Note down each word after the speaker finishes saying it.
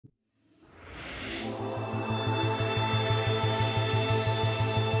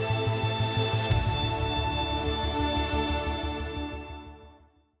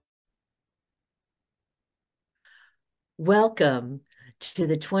Welcome to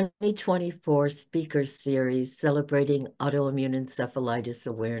the 2024 Speaker Series celebrating Autoimmune Encephalitis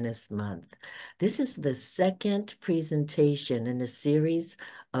Awareness Month. This is the second presentation in a series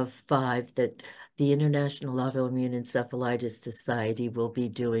of 5 that the International Autoimmune Encephalitis Society will be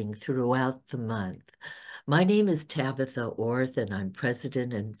doing throughout the month. My name is Tabitha Orth, and I'm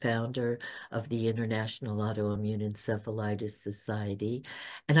president and founder of the International Autoimmune Encephalitis Society.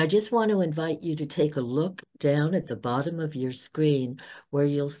 And I just want to invite you to take a look down at the bottom of your screen where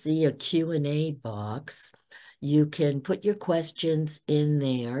you'll see a Q&A box. You can put your questions in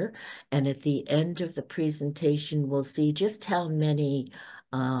there, and at the end of the presentation, we'll see just how many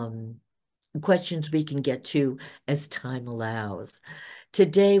questions we can get to as time allows.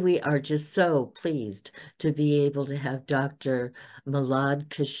 Today, we are just so pleased to be able to have Dr. Mellad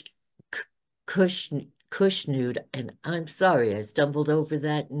Khoshnood, and I'm sorry, I stumbled over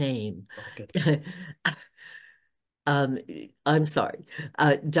that name. It's all good. I'm sorry,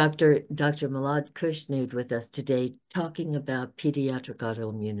 Dr. Mellad Khoshnood with us today talking about pediatric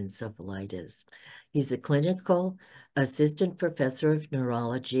autoimmune encephalitis. He's a clinical assistant professor of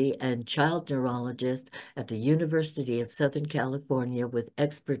neurology and child neurologist at the University of Southern California with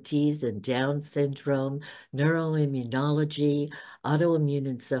expertise in Down syndrome, neuro-immunology, autoimmune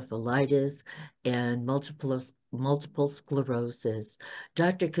encephalitis, and multiple sclerosis.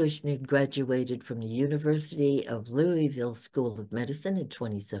 Dr. Khoshnood graduated from the University of Louisville School of Medicine in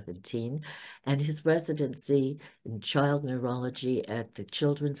 2017 and his residency in child neurology at the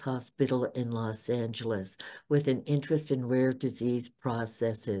Children's Hospital in Los Angeles with an interest in rare disease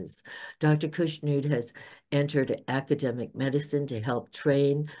processes. Dr. Khoshnood has entered academic medicine to help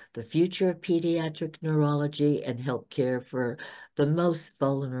train the future of pediatric neurology and help care for the most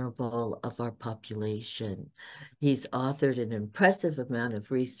vulnerable of our population. He's authored an impressive amount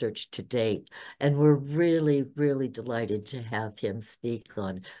of research to date, and we're really, really delighted to have him speak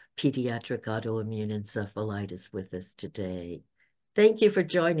on pediatric autoimmune encephalitis with us today. Thank you for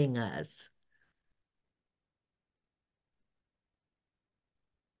joining us.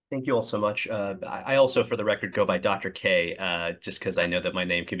 Thank you all so much. I also, for the record, go by Dr. K, just because I know that my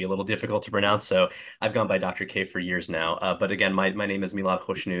name can be a little difficult to pronounce. So I've gone by Dr. K for years now. But again, my name is Mellad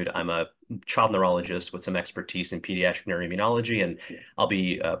Khoshnood. I'm a child neurologist with some expertise in pediatric neuroimmunology, and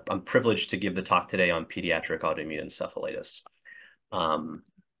I'm privileged to give the talk today on pediatric autoimmune encephalitis.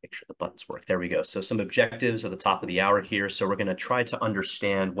 Make sure the buttons work. There we go. So some objectives at the top of the hour here. So we're going to try to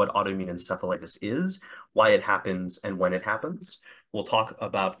understand what autoimmune encephalitis is, why it happens, and when it happens. We'll talk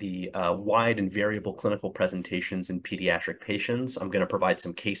about the wide and variable clinical presentations in pediatric patients. I'm going to provide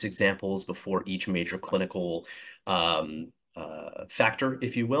some case examples before each major clinical factor,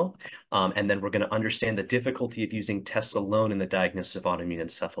 if you will. And then we're going to understand the difficulty of using tests alone in the diagnosis of autoimmune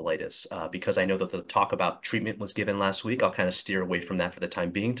encephalitis. Because I know that the talk about treatment was given last week, I'll kind of steer away from that for the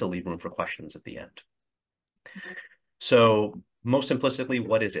time being to leave room for questions at the end. So most simplistically,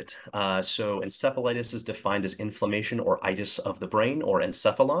 what is it? So encephalitis is defined as inflammation or itis of the brain, or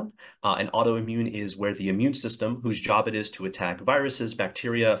encephalon. And autoimmune is where the immune system, whose job it is to attack viruses,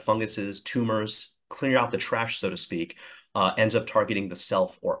 bacteria, funguses, tumors, clear out the trash, so to speak, ends up targeting the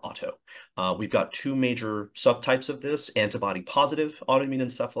self or auto. We've got 2 major subtypes of this: antibody-positive autoimmune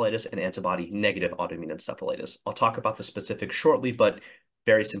encephalitis and antibody-negative autoimmune encephalitis. I'll talk about the specifics shortly, but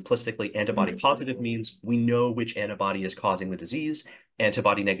very simplistically, antibody-positive means we know which antibody is causing the disease.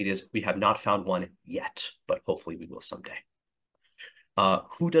 Antibody-negative, we have not found one yet, but hopefully we will someday.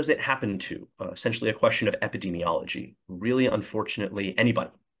 Who does it happen to? Essentially a question of epidemiology. Really, unfortunately,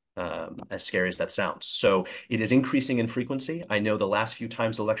 anybody. As scary as that sounds. So it is increasing in frequency. I know the last few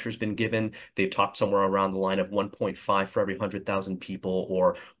times the lecture's been given, they've talked somewhere around the line of 1.5 for every 100,000 people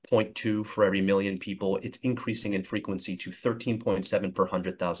or 0.2 for every million people. It's increasing in frequency to 13.7 per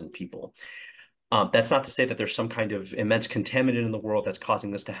 100,000 people. That's not to say that there's some kind of immense contaminant in the world that's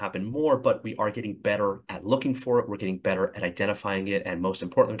causing this to happen more, but we are getting better at looking for it. We're getting better at identifying it. And most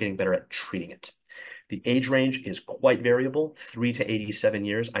importantly, we're getting better at treating it. The age range is quite variable, 3 to 87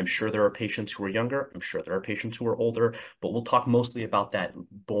 years. I'm sure there are patients who are younger. I'm sure there are patients who are older, but we'll talk mostly about that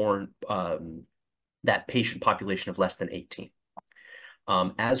that patient population of less than 18.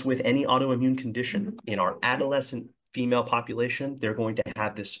 As with any autoimmune condition, in our adolescent female population, they're going to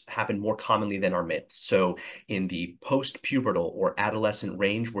have this happen more commonly than our males. So in the post-pubertal or adolescent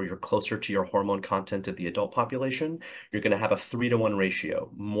range, where you're closer to your hormone content of the adult population, you're going to have a 3-to-1 ratio,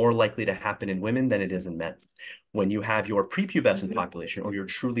 more likely to happen in women than it is in men. When you have your prepubescent population, or you're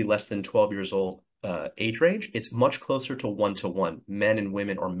truly less than 12 years old age range, it's much closer to 1-to-1. Men and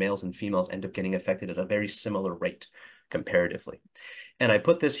women, or males and females, end up getting affected at a very similar rate. comparatively. And I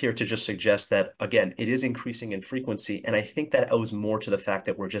put this here to just suggest that, again, it is increasing in frequency. And I think that owes more to the fact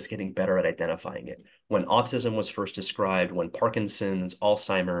that we're just getting better at identifying it. When autism was first described, when Parkinson's,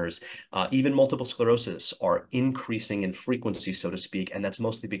 Alzheimer's, even multiple sclerosis are increasing in frequency, so to speak. And that's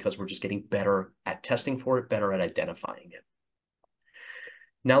mostly because we're just getting better at testing for it, better at identifying it.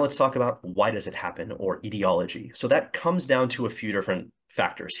 Now let's talk about why does it happen, or etiology. So that comes down to a few different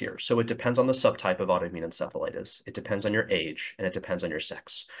factors here. So it depends on the subtype of autoimmune encephalitis, it depends on your age, and it depends on your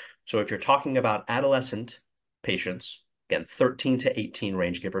sex. So if you're talking about adolescent patients, again, 13 to 18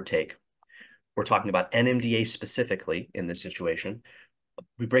 range, give or take, we're talking about NMDA specifically in this situation.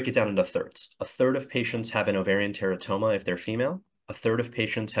 We break it down into thirds. A third of patients have an ovarian teratoma if they're female. A third of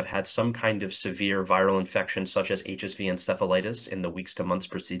patients have had some kind of severe viral infection, such as HSV encephalitis, in the weeks to months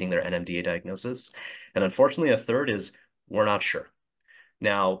preceding their NMDA diagnosis. And unfortunately, a third is we're not sure.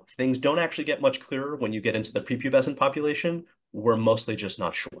 Now, things don't actually get much clearer when you get into the prepubescent population. We're mostly just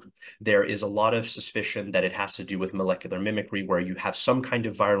not sure. There is a lot of suspicion that it has to do with molecular mimicry, where you have some kind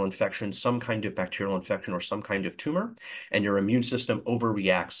of viral infection, some kind of bacterial infection, or some kind of tumor, and your immune system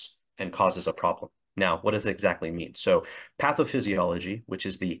overreacts and causes a problem. Now, what does it exactly mean? So pathophysiology, which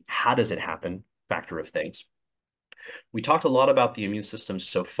is the how does it happen factor of things. We talked a lot about the immune system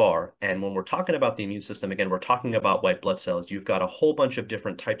so far. And when we're talking about the immune system, again, we're talking about white blood cells. You've got a whole bunch of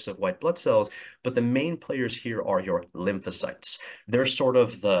different types of white blood cells, but the main players here are your lymphocytes. They're sort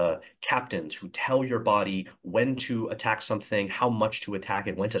of the captains who tell your body when to attack something, how much to attack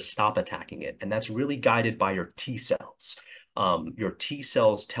it, when to stop attacking it. And that's really guided by your T cells. Your T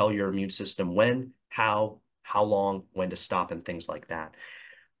cells tell your immune system when, how long, when to stop, and things like that.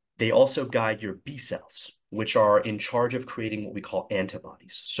 They also guide your B cells, which are in charge of creating what we call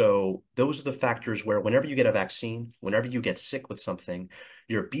antibodies. So those are the factors where whenever you get a vaccine, whenever you get sick with something,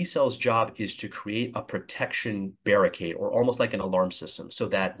 your B cell's job is to create a protection barricade, or almost like an alarm system, so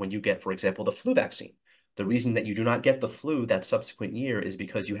that when you get, for example, the flu vaccine, the reason that you do not get the flu that subsequent year is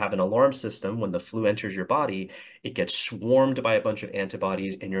because you have an alarm system. When the flu enters your body, it gets swarmed by a bunch of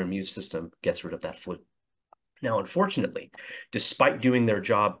antibodies and your immune system gets rid of that flu. Now, unfortunately, despite doing their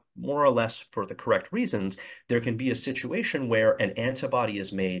job more or less for the correct reasons, there can be a situation where an antibody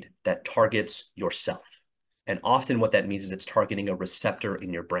is made that targets yourself. And often what that means is it's targeting a receptor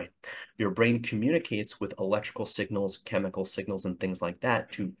in your brain. Your brain communicates with electrical signals, chemical signals, and things like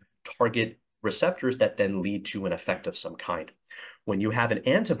that to target receptors that then lead to an effect of some kind. When you have an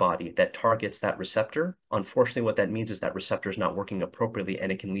antibody that targets that receptor, unfortunately, what that means is that receptor is not working appropriately,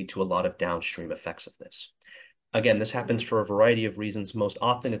 and it can lead to a lot of downstream effects of this. Again, this happens for a variety of reasons. Most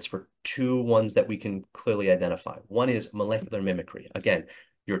often, it's for two ones that we can clearly identify. One is molecular mimicry. Again,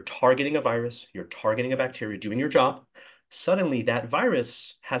 you're targeting a virus, you're targeting a bacteria, doing your job. Suddenly, that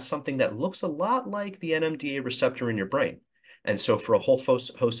virus has something that looks a lot like the NMDA receptor in your brain. And so for a whole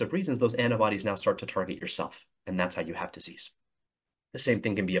host of reasons, those antibodies now start to target yourself. And that's how you have disease. The same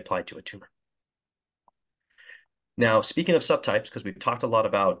thing can be applied to a tumor. Now, speaking of subtypes, because we've talked a lot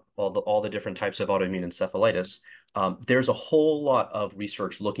about all the different types of autoimmune encephalitis, there's a whole lot of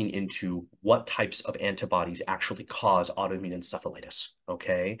research looking into what types of antibodies actually cause autoimmune encephalitis,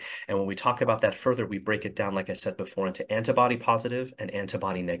 okay? And when we talk about that further, we break it down, like I said before, into antibody positive and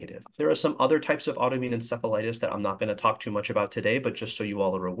antibody negative. There are some other types of autoimmune encephalitis that I'm not going to talk too much about today, but just so you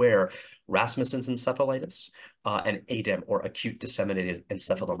all are aware, Rasmussen's encephalitis and ADEM, or acute disseminated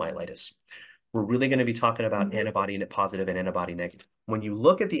encephalomyelitis. We're really going to be talking about antibody positive and antibody negative. When you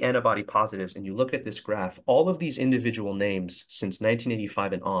look at the antibody positives and you look at this graph, all of these individual names since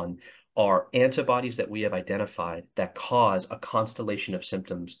 1985 and on are antibodies that we have identified that cause a constellation of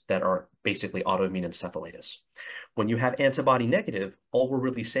symptoms that are basically autoimmune encephalitis. When you have antibody negative, all we're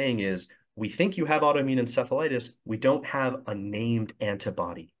really saying is we think you have autoimmune encephalitis. We don't have a named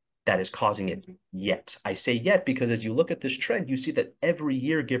antibody that is causing it yet. I say yet because as you look at this trend, you see that every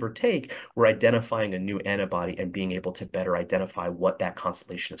year, give or take, we're identifying a new antibody and being able to better identify what that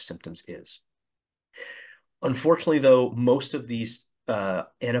constellation of symptoms is. Unfortunately, though, most of these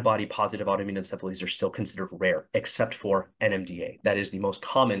antibody-positive autoimmune encephalitis are still considered rare, except for NMDA. That is the most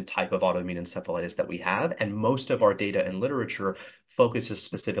common type of autoimmune encephalitis that we have, and most of our data and literature focuses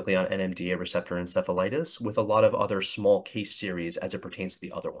specifically on NMDA receptor encephalitis, with a lot of other small case series as it pertains to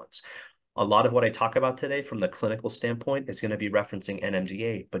the other ones. A lot of what I talk about today from the clinical standpoint is going to be referencing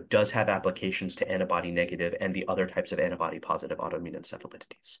NMDA, but does have applications to antibody negative and the other types of antibody-positive autoimmune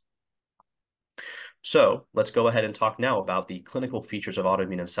encephalitides. So let's go ahead and talk now about the clinical features of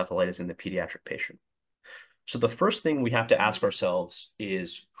autoimmune encephalitis in the pediatric patient. So the first thing we have to ask ourselves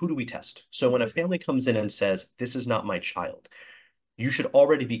is, who do we test? So when a family comes in and says, this is not my child, you should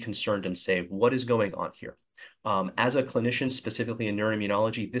already be concerned and say, what is going on here? As a clinician, specifically in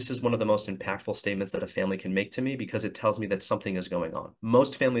neuroimmunology, this is one of the most impactful statements that a family can make to me because it tells me that something is going on.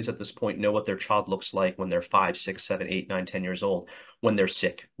 Most families at this point know what their child looks like when they're 5, 6, 7, 8, 9, 10 years old, when they're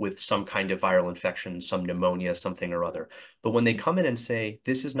sick with some kind of viral infection, some pneumonia, something or other. But when they come in and say,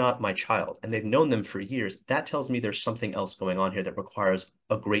 this is not my child, and they've known them for years, that tells me there's something else going on here that requires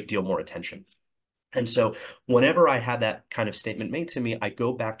a great deal more attention. And so whenever I had that kind of statement made to me, I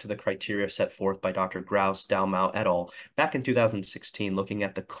go back to the criteria set forth by Dr. Graus, Dalmau, et al. Back in 2016, looking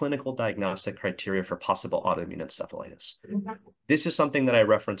at the clinical diagnostic criteria for possible autoimmune encephalitis. This is something that I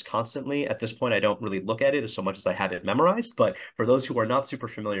reference constantly. At this point, I don't really look at it as so much as I have it memorized, but for those who are not super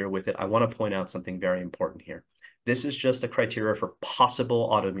familiar with it, I want to point out something very important here. This is just a criteria for possible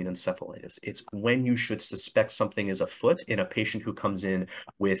autoimmune encephalitis. It's when you should suspect something is afoot in a patient who comes in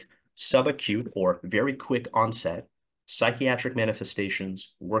with subacute or very quick onset, psychiatric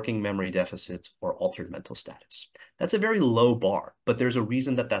manifestations, working memory deficits, or altered mental status. That's a very low bar, but there's a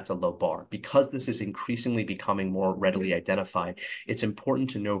reason that that's a low bar. Because this is increasingly becoming more readily identified, it's important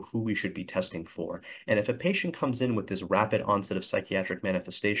to know who we should be testing for. And if a patient comes in with this rapid onset of psychiatric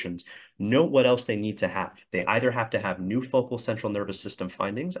manifestations, note what else they need to have. They either have to have new focal central nervous system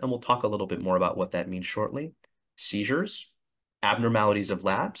findings, and we'll talk a little bit more about what that means shortly, seizures, abnormalities of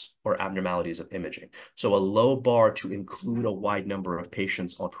labs, or abnormalities of imaging. So a low bar to include a wide number of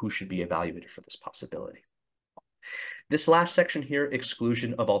patients on who should be evaluated for this possibility. This last section here,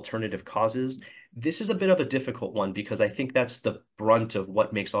 exclusion of alternative causes, this is a bit of a difficult one because I think that's the brunt of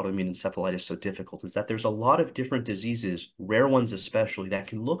what makes autoimmune encephalitis so difficult, is that there's a lot of different diseases, rare ones especially, that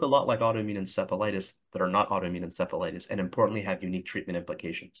can look a lot like autoimmune encephalitis, but are not autoimmune encephalitis, and importantly have unique treatment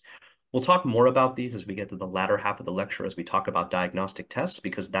implications. We'll talk more about these as we get to the latter half of the lecture as we talk about diagnostic tests,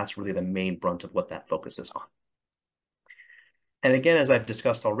 because that's really the main brunt of what that focuses on. And again, as I've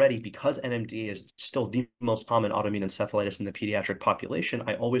discussed already, because NMDA is still the most common autoimmune encephalitis in the pediatric population,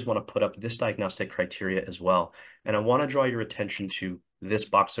 I always want to put up this diagnostic criteria as well. And I want to draw your attention to this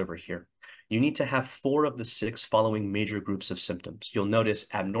box over here. You need to have 4 of the 6 following major groups of symptoms. You'll notice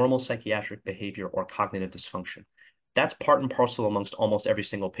abnormal psychiatric behavior or cognitive dysfunction. That's part and parcel amongst almost every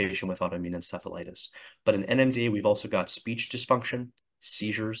single patient with autoimmune encephalitis. But in NMDA, we've also got speech dysfunction,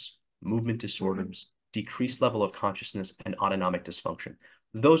 seizures, movement disorders, decreased level of consciousness, and autonomic dysfunction.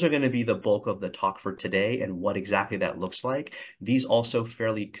 Those are going to be the bulk of the talk for today and what exactly that looks like. These also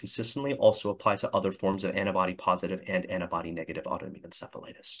fairly consistently also apply to other forms of antibody positive and antibody negative autoimmune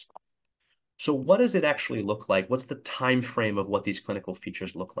encephalitis. So what does it actually look like? What's the time frame of what these clinical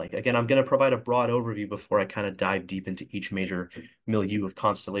features look like? Again, I'm going to provide a broad overview before I kind of dive deep into each major milieu of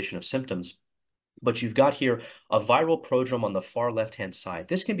constellation of symptoms. But you've got here a viral prodrome on the far left-hand side.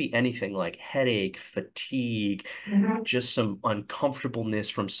 This can be anything like headache, fatigue, just some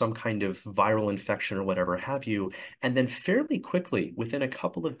uncomfortableness from some kind of viral infection or whatever have you. And then fairly quickly, within a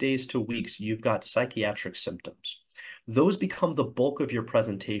couple of days to weeks, you've got psychiatric symptoms. Those become the bulk of your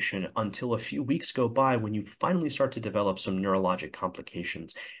presentation until a few weeks go by when you finally start to develop some neurologic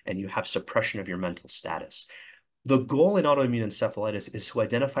complications and you have suppression of your mental status. The goal in autoimmune encephalitis is to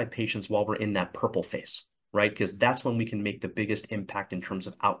identify patients while we're in that purple phase, right? Because that's when we can make the biggest impact in terms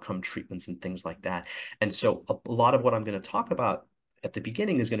of outcome treatments and things like that. And so a lot of what I'm going to talk about at the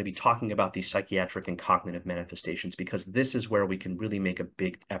beginning is going to be talking about these psychiatric and cognitive manifestations, because this is where we can really make a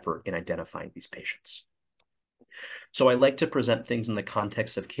big effort in identifying these patients. So I like to present things in the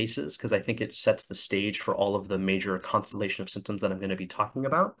context of cases because I think it sets the stage for all of the major constellation of symptoms that I'm going to be talking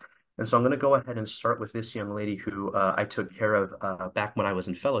about. And so I'm going to go ahead and start with this young lady who I took care of back when I was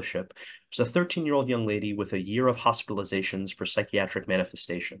in fellowship. She's a 13-year-old young lady with a year of hospitalizations for psychiatric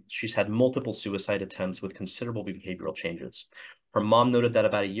manifestations. She's had multiple suicide attempts with considerable behavioral changes. Her mom noted that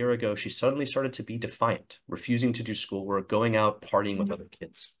about a year ago, she suddenly started to be defiant, refusing to do schoolwork, going out, partying with other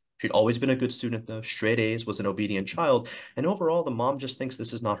kids. She'd always been a good student, though, straight A's, was an obedient child, and overall, the mom just thinks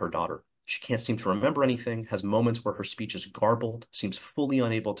this is not her daughter. She can't seem to remember anything, has moments where her speech is garbled, seems fully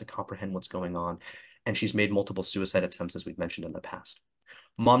unable to comprehend what's going on, and she's made multiple suicide attempts, as we've mentioned in the past.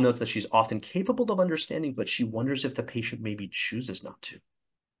 Mom notes that she's often capable of understanding, but she wonders if the patient maybe chooses not to.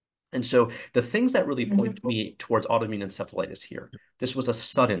 And so the things that really point me towards autoimmune encephalitis here, this was a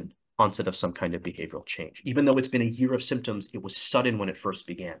sudden onset of some kind of behavioral change. Even though it's been a year of symptoms, it was sudden when it first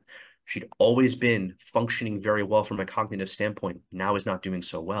began. She'd always been functioning very well from a cognitive standpoint, now is not doing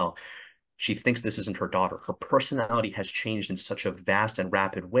so well. She thinks this isn't her daughter. Her personality has changed in such a vast and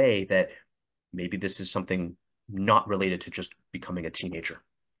rapid way that maybe this is something not related to just becoming a teenager.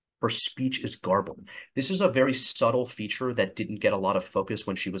 Her speech is garbled. This is a very subtle feature that didn't get a lot of focus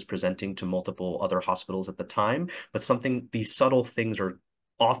when she was presenting to multiple other hospitals at the time, but these subtle things are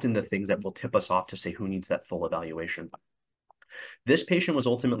often the things that will tip us off to say who needs that full evaluation. This patient was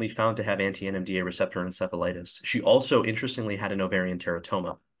ultimately found to have anti-NMDA receptor encephalitis. She also, interestingly, had an ovarian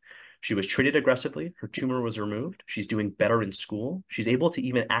teratoma. She was treated aggressively. Her tumor was removed. She's doing better in school. She's able to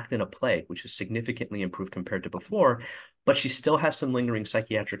even act in a play, which is significantly improved compared to before, but she still has some lingering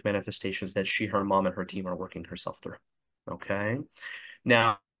psychiatric manifestations that she, her mom, and her team are working herself through. Okay.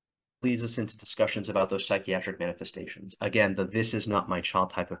 Now, leads us into discussions about those psychiatric manifestations. Again, the this is not my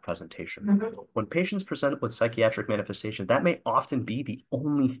child type of presentation. When patients present with psychiatric manifestation, that may often be the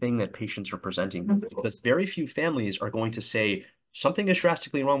only thing that patients are presenting with, because very few families are going to say, something is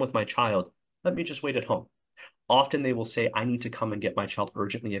drastically wrong with my child. Let me just wait at home. Often they will say, I need to come and get my child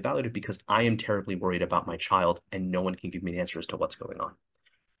urgently evaluated because I am terribly worried about my child and no one can give me an answer as to what's going on.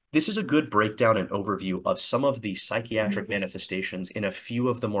 This is a good breakdown and overview of some of the psychiatric manifestations in a few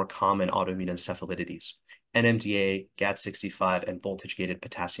of the more common autoimmune encephalitides: NMDA, GAD65, and voltage-gated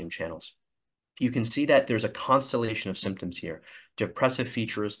potassium channels. You can see that there's a constellation of symptoms here: depressive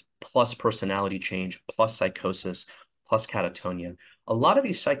features, plus personality change, plus psychosis, plus catatonia. A lot of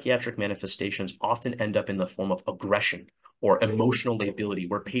these psychiatric manifestations often end up in the form of aggression or emotional lability,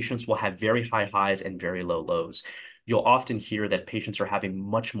 where patients will have very high highs and very low lows. You'll often hear that patients are having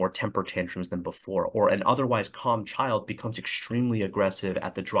much more temper tantrums than before, or an otherwise calm child becomes extremely aggressive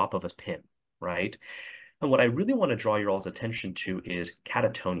at the drop of a pin, right? And what I really want to draw your all's attention to is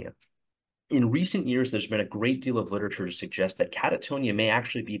catatonia. In recent years, there's been a great deal of literature to suggest that catatonia may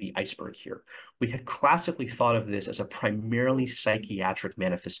actually be the iceberg here. We had classically thought of this as a primarily psychiatric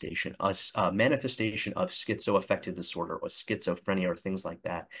manifestation, a manifestation of schizoaffective disorder or schizophrenia or things like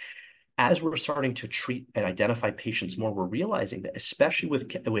that. As we're starting to treat and identify patients more, we're realizing that, especially with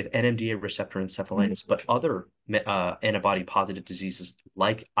NMDA receptor encephalitis, but other antibody-positive diseases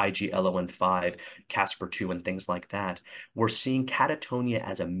like IgLON5, Casper2, and things like that, we're seeing catatonia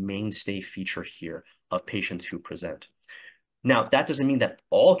as a mainstay feature here of patients who present. Now, that doesn't mean that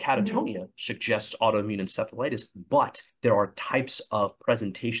all catatonia suggests autoimmune encephalitis, but there are types of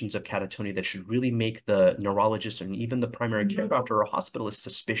presentations of catatonia that should really make the neurologist and even the primary care doctor or hospitalist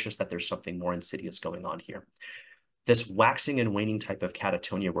suspicious that there's something more insidious going on here. This waxing and waning type of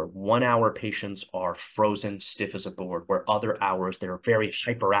catatonia, where 1 hour patients are frozen, stiff as a board, where other hours they're very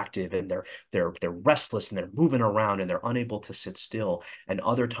hyperactive and they're restless and they're moving around and they're unable to sit still, and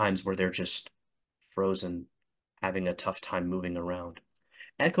other times where they're just frozen, having a tough time moving around.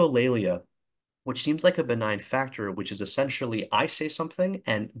 Echolalia, which seems like a benign factor, which is essentially I say something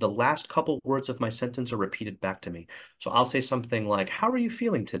and the last couple words of my sentence are repeated back to me. So I'll say something like, how are you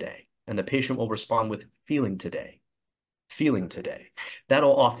feeling today? And the patient will respond with feeling today. Feeling today.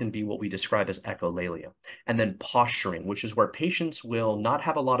 That'll often be what we describe as echolalia. And then posturing, which is where patients will not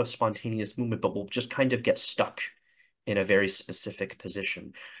have a lot of spontaneous movement, but will just kind of get stuck in a very specific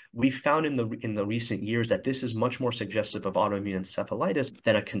position. We found in the recent years that this is much more suggestive of autoimmune encephalitis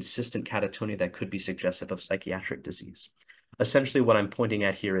than a consistent catatonia that could be suggestive of psychiatric disease. Essentially, what I'm pointing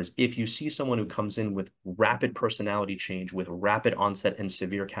at here is if you see someone who comes in with rapid personality change, with rapid onset and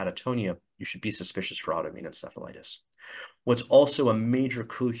severe catatonia, you should be suspicious for autoimmune encephalitis. What's also a major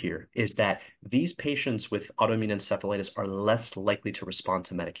clue here is that these patients with autoimmune encephalitis are less likely to respond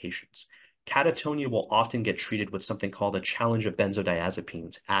to medications. Catatonia will often get treated with something called a challenge of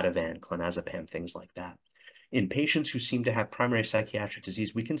benzodiazepines, Ativan, clonazepam, things like that. In patients who seem to have primary psychiatric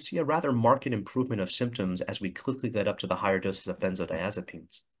disease, we can see a rather marked improvement of symptoms as we quickly get up to the higher doses of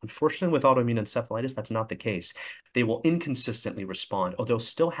benzodiazepines. Unfortunately, with autoimmune encephalitis, that's not the case. They will inconsistently respond, or they'll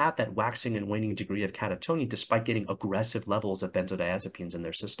still have that waxing and waning degree of catatonia despite getting aggressive levels of benzodiazepines in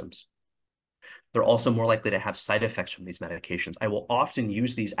their systems. They're also more likely to have side effects from these medications. I will often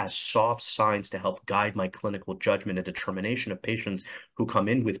use these as soft signs to help guide my clinical judgment and determination of patients who come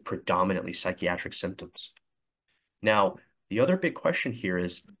in with predominantly psychiatric symptoms. Now, the other big question here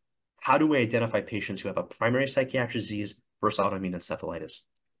is, how do we identify patients who have a primary psychiatric disease versus autoimmune encephalitis?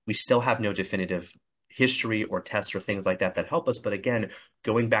 We still have no definitive history or tests or things like that that help us. But again,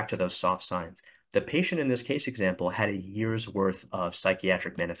 going back to those soft signs, the patient in this case example had a year's worth of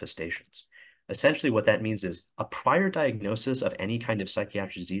psychiatric manifestations. Essentially, what that means is a prior diagnosis of any kind of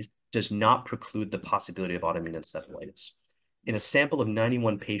psychiatric disease does not preclude the possibility of autoimmune encephalitis. In a sample of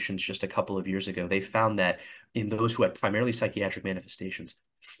 91 patients just a couple of years ago, they found that in those who had primarily psychiatric manifestations,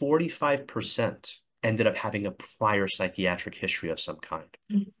 45% ended up having a prior psychiatric history of some kind.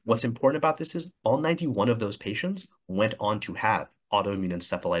 What's important about this is all 91 of those patients went on to have autoimmune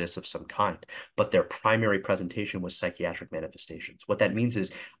encephalitis of some kind, but their primary presentation was psychiatric manifestations. What that means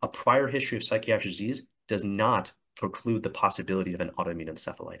is a prior history of psychiatric disease does not preclude the possibility of an autoimmune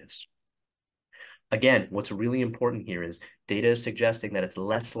encephalitis. Again, what's really important here is data is suggesting that it's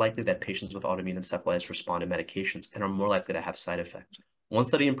less likely that patients with autoimmune encephalitis respond to medications and are more likely to have side effects. One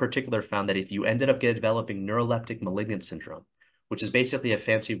study in particular found that if you ended up developing neuroleptic malignant syndrome, which is basically a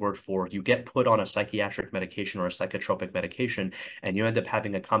fancy word for you get put on a psychiatric medication or a psychotropic medication, and you end up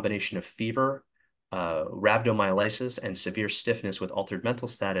having a combination of fever, rhabdomyolysis, and severe stiffness with altered mental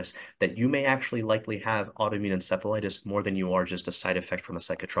status, that you may actually likely have autoimmune encephalitis more than you are just a side effect from a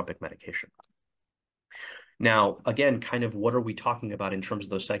psychotropic medication. Now, again, kind of what are we talking about in terms of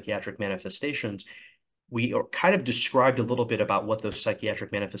those psychiatric manifestations? We are kind of described a little bit about what those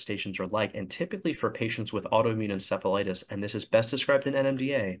psychiatric manifestations are like. And typically for patients with autoimmune encephalitis, and this is best described in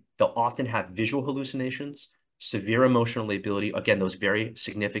NMDA, they'll often have visual hallucinations, severe emotional lability, again, those very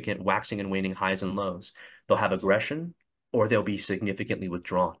significant waxing and waning highs and lows. They'll have aggression, or they'll be significantly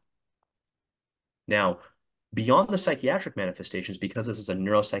withdrawn. Now, beyond the psychiatric manifestations, because this is a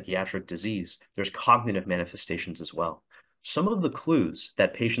neuropsychiatric disease, there's cognitive manifestations as well. Some of the clues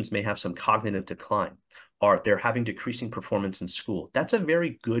that patients may have some cognitive decline are they're having decreasing performance in school. That's a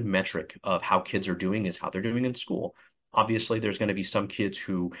very good metric of how kids are doing, is how they're doing in school. Obviously, there's going to be some kids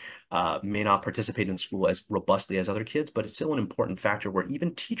who may not participate in school as robustly as other kids, but it's still an important factor where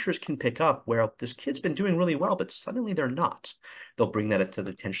even teachers can pick up where this kid's been doing really well, but suddenly they're not. They'll bring that to the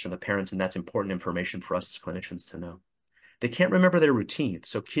attention of the parents, and that's important information for us as clinicians to know. They can't remember their routine.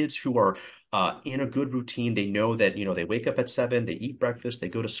 So kids who are in a good routine, they know that, they wake up at 7, they eat breakfast, they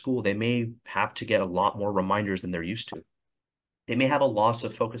go to school, they may have to get a lot more reminders than they're used to. They may have a loss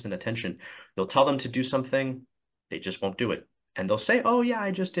of focus and attention. They'll tell them to do something, they just won't do it. And they'll say, oh, yeah,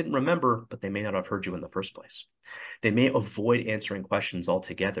 I just didn't remember, but they may not have heard you in the first place. They may avoid answering questions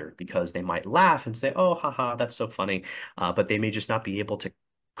altogether because they might laugh and say, oh, haha, that's so funny. But they may just not be able to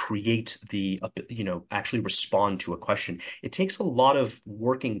create actually respond to a question. It takes a lot of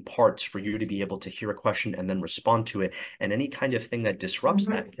working parts for you to be able to hear a question and then respond to it. And any kind of thing that disrupts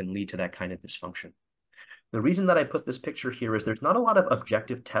that can lead to that kind of dysfunction. The reason that I put this picture here is there's not a lot of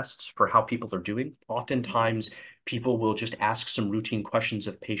objective tests for how people are doing. Oftentimes, people will just ask some routine questions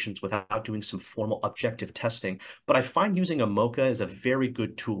of patients without doing some formal objective testing. But I find using a MoCA is a very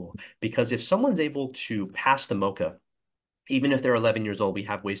good tool, because if someone's able to pass the MoCA, even if they're 11 years old, we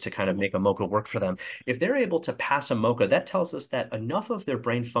have ways to kind of make a MoCA work for them. If they're able to pass a MoCA, that tells us that enough of their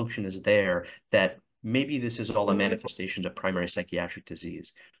brain function is there that maybe this is all a manifestation of primary psychiatric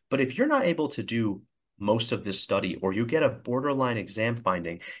disease. But if you're not able to do most of this study, or you get a borderline exam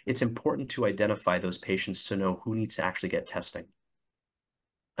finding, it's important to identify those patients to know who needs to actually get testing.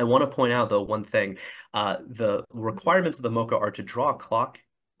 I want to point out, though, one thing. The requirements of the MoCA are to draw a clock,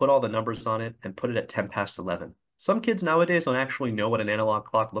 put all the numbers on it, and put it at 10 past 11. Some kids nowadays don't actually know what an analog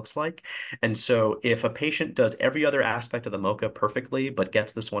clock looks like. And so if a patient does every other aspect of the MoCA perfectly, but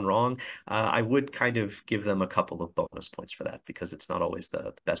gets this one wrong, I would kind of give them a couple of bonus points for that, because it's not always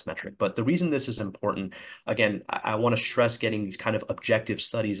the best metric. But the reason this is important, again, I want to stress getting these kind of objective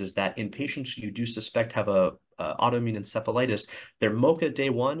studies, is that in patients you do suspect have a autoimmune encephalitis, their MoCA day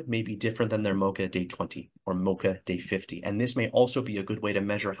 1 may be different than their MoCA day 20 or MoCA day 50. And this may also be a good way to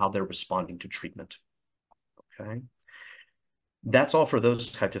measure how they're responding to treatment. Okay. That's all for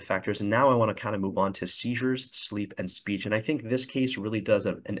those types of factors. And now I want to kind of move on to seizures, sleep, and speech. And I think this case really does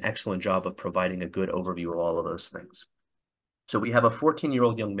an excellent job of providing a good overview of all of those things. So we have a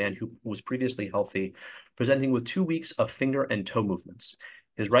 14-year-old young man who was previously healthy, presenting with 2 weeks of finger and toe movements.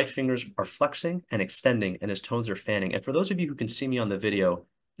 His right fingers are flexing and extending, and his toes are fanning. And for those of you who can see me on the video,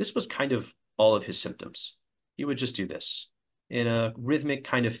 this was kind of all of his symptoms. He would just do this in a rhythmic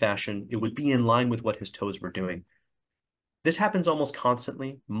kind of fashion. It would be in line with what his toes were doing. This happens almost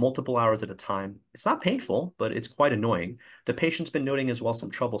constantly, multiple hours at a time. It's not painful, but it's quite annoying. The patient's been noting as well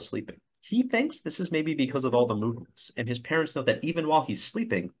some trouble sleeping. He thinks this is maybe because of all the movements, and his parents know that even while he's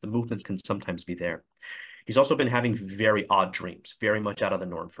sleeping, the movements can sometimes be there. He's also been having very odd dreams, very much out of the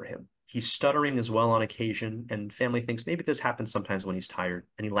norm for him. He's stuttering as well on occasion, and family thinks maybe this happens sometimes when he's tired,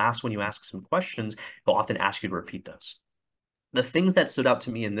 and he laughs when you ask some questions. He'll often ask you to repeat those. The things that stood out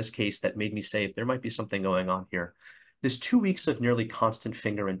to me in this case that made me say there might be something going on here: this 2 weeks of nearly constant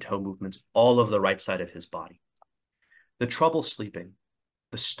finger and toe movements, all of the right side of his body. The trouble sleeping,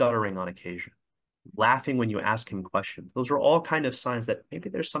 the stuttering on occasion, laughing when you ask him questions. Those are all kind of signs that maybe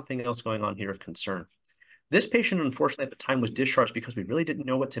there's something else going on here of concern. This patient, unfortunately, at the time was discharged because we really didn't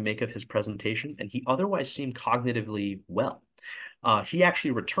know what to make of his presentation, and he otherwise seemed cognitively well. He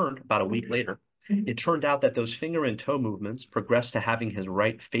actually returned about a week later. It turned out that those finger and toe movements progressed to having his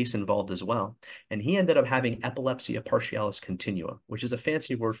right face involved as well. And he ended up having epilepsia partialis continua, which is a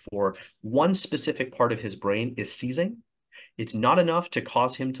fancy word for one specific part of his brain is seizing, It's not enough to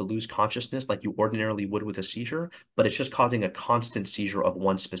cause him to lose consciousness like you ordinarily would with a seizure, but it's just causing a constant seizure of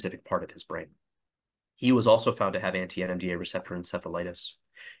one specific part of his brain. He was also found to have anti-NMDA receptor encephalitis.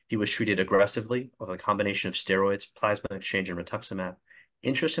 He was treated aggressively with a combination of steroids, plasma exchange, and rituximab.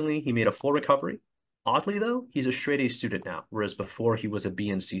 Interestingly, he made a full recovery. Oddly, though, he's a straight A student now, whereas before he was a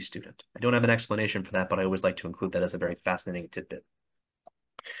B and C student. I don't have an explanation for that, but I always like to include that as a very fascinating tidbit.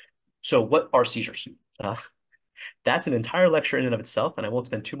 So what are seizures? That's an entire lecture in and of itself, and I won't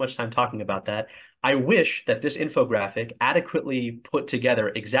spend too much time talking about that. I wish that this infographic adequately put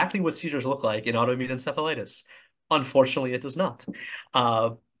together exactly what seizures look like in autoimmune encephalitis. Unfortunately, it does not.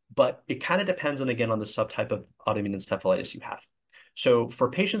 But it kind of depends on, again, on the subtype of autoimmune encephalitis you have. So for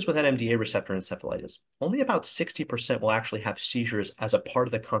patients with NMDA receptor encephalitis, only about 60% will actually have seizures as a part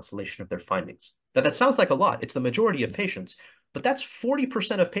of the constellation of their findings. Now, that sounds like a lot. It's the majority of patients, but that's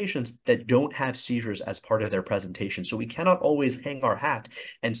 40% of patients that don't have seizures as part of their presentation. So we cannot always hang our hat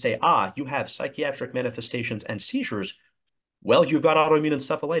and say, you have psychiatric manifestations and seizures. Well, you've got autoimmune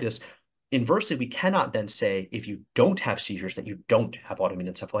encephalitis. Inversely, we cannot then say if you don't have seizures that you don't have autoimmune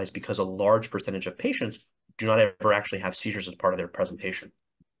encephalitis, because a large percentage of patients do not ever actually have seizures as part of their presentation.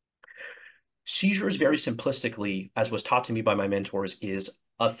 Seizures, very simplistically, as was taught to me by my mentors, is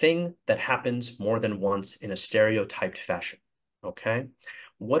a thing that happens more than once in a stereotyped fashion. Okay?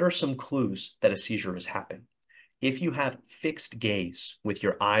 What are some clues that a seizure has happened? If you have fixed gaze with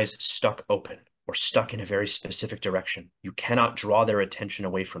your eyes stuck open or stuck in a very specific direction, you cannot draw their attention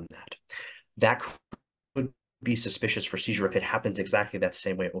away from that. That could be suspicious for seizure if it happens exactly that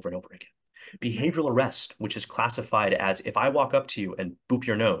same way over and over again. Behavioral arrest, which is classified as if I walk up to you and boop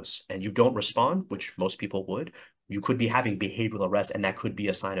your nose and you don't respond, which most people would, you could be having behavioral arrest, and that could be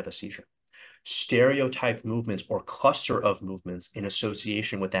a sign of a seizure. Stereotyped movements or cluster of movements in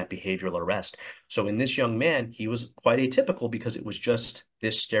association with that behavioral arrest. So in this young man, he was quite atypical because it was just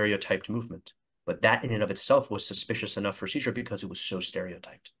this stereotyped movement. But that in and of itself was suspicious enough for seizure because it was so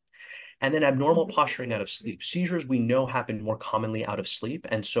stereotyped. And then abnormal posturing out of sleep. Seizures we know happen more commonly out of sleep.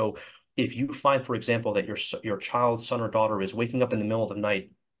 And so if you find, for example, that your child, son or daughter is waking up in the middle of the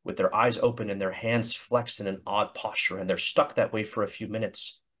night with their eyes open and their hands flexed in an odd posture, and they're stuck that way for a few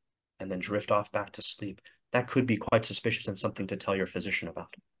minutes and then drift off back to sleep, that could be quite suspicious and something to tell your physician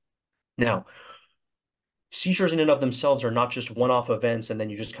about. Now, seizures in and of themselves are not just one-off events and then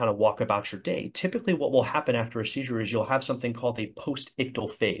you just kind of walk about your day. Typically, what will happen after a seizure is you'll have something called a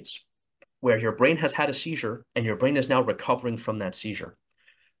post-ictal phase, where your brain has had a seizure and your brain is now recovering from that seizure.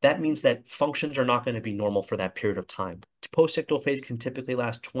 That means that functions are not going to be normal for that period of time. Post-ictal phase can typically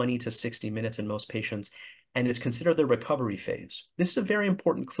last 20 to 60 minutes in most patients, and it's considered the recovery phase. This is a very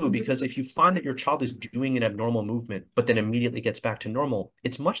important clue because if you find that your child is doing an abnormal movement, but then immediately gets back to normal,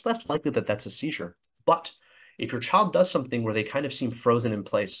 it's much less likely that that's a seizure. But if your child does something where they kind of seem frozen in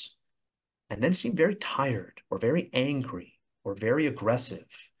place and then seem very tired or very angry or very aggressive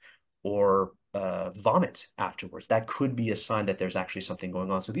or vomit afterwards, that could be a sign that there's actually something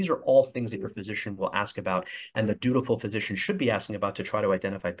going on. So these are all things that your physician will ask about, and the dutiful physician should be asking about to try to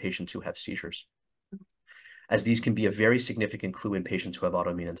identify patients who have seizures, as these can be a very significant clue in patients who have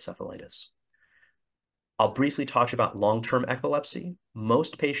autoimmune encephalitis. I'll briefly talk about long-term epilepsy.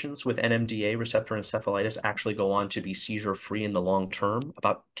 Most patients with NMDA receptor encephalitis actually go on to be seizure-free in the long term.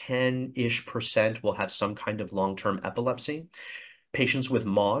 About 10-ish% will have some kind of long-term epilepsy. Patients with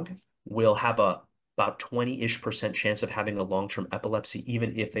MOG will have about 20-ish% chance of having a long-term epilepsy,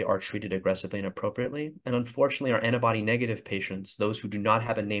 even if they are treated aggressively and appropriately. And unfortunately, our antibody-negative patients, those who do not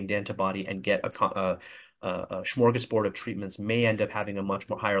have a named antibody and get a smorgasbord of treatments, may end up having a much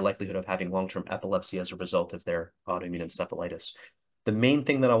more higher likelihood of having long-term epilepsy as a result of their autoimmune encephalitis. The main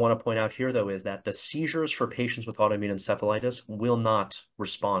thing that I want to point out here, though, is that the seizures for patients with autoimmune encephalitis will not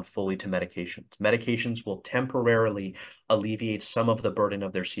respond fully to medications. Medications will temporarily alleviate some of the burden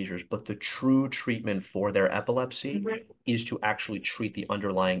of their seizures, but the true treatment for their epilepsy is to actually treat the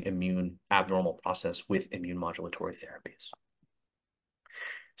underlying immune abnormal process with immune modulatory therapies.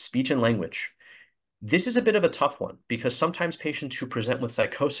 Speech and language. This is a bit of a tough one because sometimes patients who present with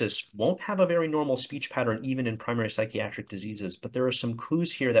psychosis won't have a very normal speech pattern even in primary psychiatric diseases, but there are some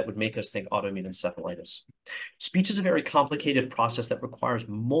clues here that would make us think autoimmune encephalitis. Speech is a very complicated process that requires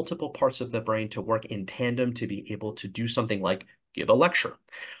multiple parts of the brain to work in tandem to be able to do something like give a lecture.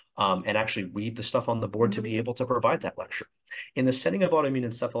 And actually read the stuff on the board to be able to provide that lecture. In the setting of autoimmune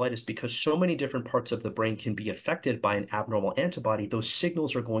encephalitis, because so many different parts of the brain can be affected by an abnormal antibody, those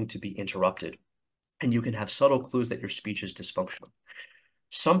signals are going to be interrupted. And you can have subtle clues that your speech is dysfunctional.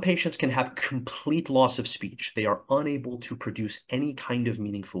 Some patients can have complete loss of speech. They are unable to produce any kind of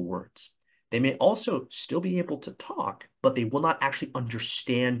meaningful words. They may also still be able to talk, but they will not actually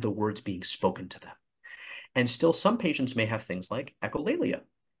understand the words being spoken to them. And still, some patients may have things like echolalia.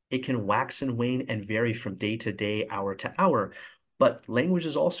 It can wax and wane and vary from day to day, hour to hour, but language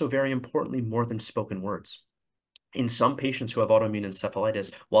is also very importantly more than spoken words. In some patients who have autoimmune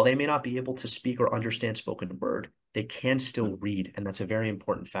encephalitis, while they may not be able to speak or understand spoken word, they can still read, and that's a very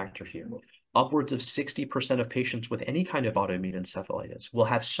important factor here. Upwards of 60% of patients with any kind of autoimmune encephalitis will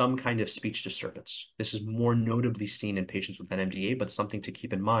have some kind of speech disturbance. This is more notably seen in patients with NMDA, but something to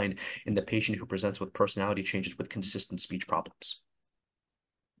keep in mind in the patient who presents with personality changes with consistent speech problems.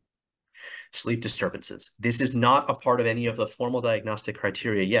 Sleep disturbances. This is not a part of any of the formal diagnostic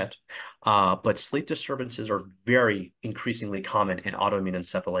criteria yet, but sleep disturbances are very increasingly common in autoimmune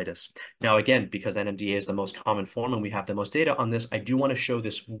encephalitis. Now, again, because NMDA is the most common form and we have the most data on this, I do want to show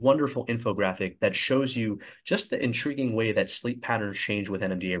this wonderful infographic that shows you just the intriguing way that sleep patterns change with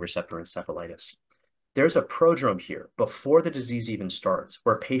NMDA receptor encephalitis. There's a prodrome here before the disease even starts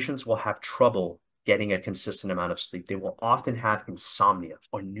where patients will have trouble getting a consistent amount of sleep. They will often have insomnia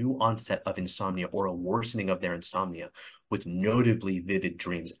or new onset of insomnia or a worsening of their insomnia with notably vivid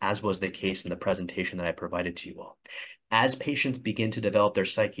dreams, as was the case in the presentation that I provided to you all. As patients begin to develop their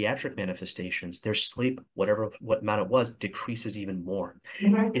psychiatric manifestations, their sleep, what amount it was, decreases even more.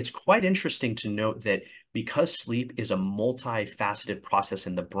 It's quite interesting to note that because sleep is a multifaceted process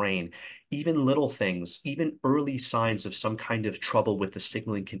in the brain, even little things, even early signs of some kind of trouble with the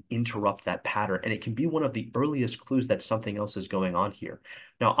signaling can interrupt that pattern. And it can be one of the earliest clues that something else is going on here.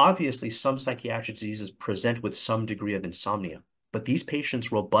 Now, obviously, some psychiatric diseases present with some degree of insomnia, but these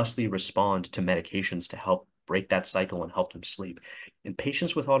patients robustly respond to medications to help break that cycle and help them sleep. In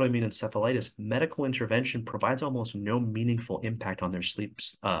patients with autoimmune encephalitis, medical intervention provides almost no meaningful impact on their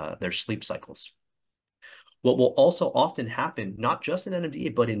sleep cycles. What will also often happen, not just in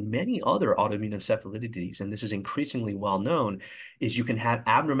NMDA, but in many other autoimmune encephalitides, and this is increasingly well known, is you can have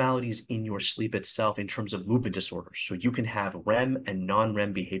abnormalities in your sleep itself in terms of movement disorders. So you can have REM and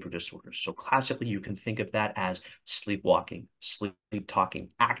non-REM behavior disorders. So classically, you can think of that as sleepwalking, sleep talking,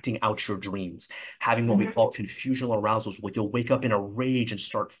 acting out your dreams, having what we call confusional arousals, where you'll wake up in a rage and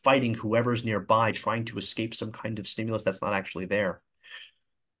start fighting whoever's nearby, trying to escape some kind of stimulus that's not actually there.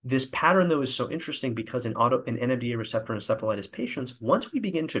 This pattern, though, is so interesting because in NMDA receptor encephalitis patients, once we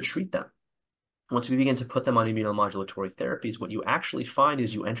begin to treat them, once we begin to put them on immunomodulatory therapies, what you actually find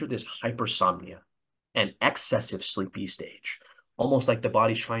is you enter this hypersomnia and excessive sleepy stage, almost like the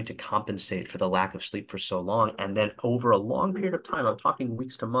body's trying to compensate for the lack of sleep for so long. And then over a long period of time, I'm talking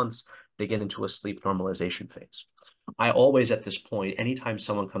weeks to months, they get into a sleep normalization phase. I always, at this point, anytime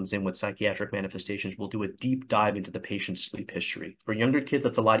someone comes in with psychiatric manifestations, we'll do a deep dive into the patient's sleep history. For younger kids,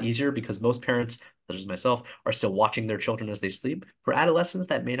 that's a lot easier because most parents, such as myself, are still watching their children as they sleep. For adolescents,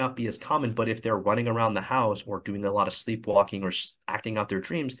 that may not be as common, but if they're running around the house or doing a lot of sleepwalking or acting out their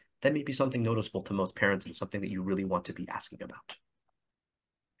dreams, that may be something noticeable to most parents and something that you really want to be asking about.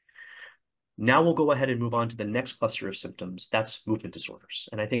 Now we'll go ahead and move on to the next cluster of symptoms. That's movement disorders.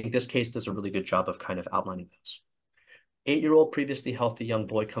 And I think this case does a really good job of kind of outlining those. 8-year-old previously healthy young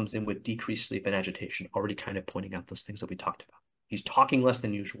boy comes in with decreased sleep and agitation, already kind of pointing out those things that we talked about. He's talking less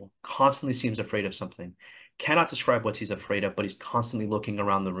than usual, constantly seems afraid of something, cannot describe what he's afraid of, but he's constantly looking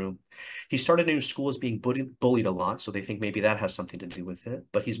around the room. He started in school as being bullied a lot, so they think maybe that has something to do with it,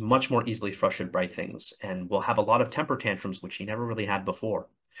 but he's much more easily frustrated by things and will have a lot of temper tantrums, which he never really had before.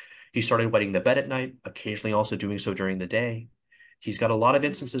 He started wetting the bed at night, occasionally also doing so during the day. He's got a lot of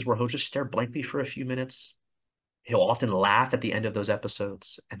instances where he'll just stare blankly for a few minutes. He'll often laugh at the end of those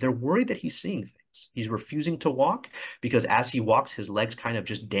episodes, and they're worried that he's seeing things. He's refusing to walk because as he walks, his legs kind of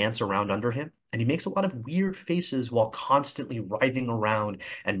just dance around under him, and he makes a lot of weird faces while constantly writhing around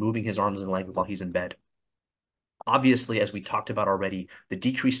and moving his arms and legs while he's in bed. Obviously, as we talked about already, the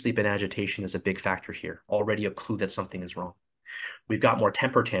decreased sleep and agitation is a big factor here, already a clue that something is wrong. We've got more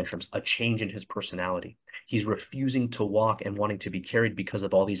temper tantrums, a change in his personality. He's refusing to walk and wanting to be carried because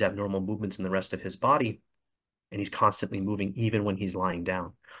of all these abnormal movements in the rest of his body. And he's constantly moving even when he's lying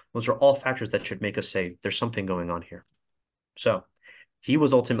down. Those are all factors that should make us say there's something going on here. So he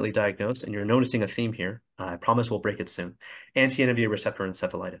was ultimately diagnosed, and you're noticing a theme here. I promise we'll break it soon. Anti-NMDA receptor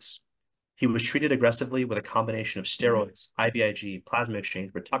encephalitis. He was treated aggressively with a combination of steroids, IVIG, plasma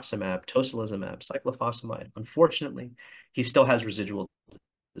exchange, rituximab, tocilizumab, cyclophosphamide. Unfortunately, he still has residual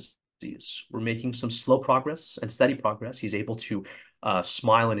disease. We're making some slow progress and steady progress. He's able to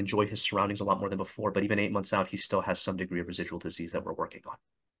smile and enjoy his surroundings a lot more than before, but even 8 months out, he still has some degree of residual disease that we're working on.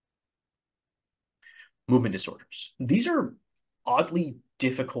 Movement disorders. These are oddly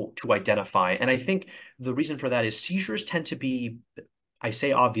difficult to identify, and I think the reason for that is seizures tend to be I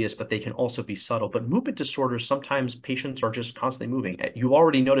say obvious, but they can also be subtle. But movement disorders, sometimes patients are just constantly moving. You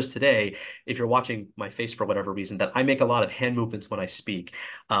already noticed today, if you're watching my face for whatever reason, that I make a lot of hand movements when I speak.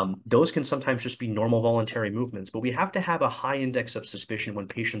 Those can sometimes just be normal voluntary movements, but we have to have a high index of suspicion when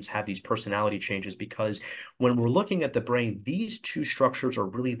patients have these personality changes, because when we're looking at the brain, these two structures are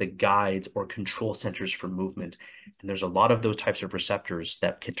really the guides or control centers for movement. And there's a lot of those types of receptors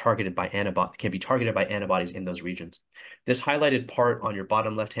that can be targeted by antibodies in those regions. This highlighted part on your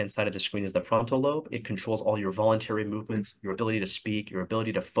bottom left-hand side of the screen is the frontal lobe. It controls all your voluntary movements, your ability to speak, your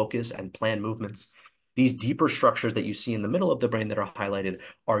ability to focus and plan movements. These deeper structures that you see in the middle of the brain that are highlighted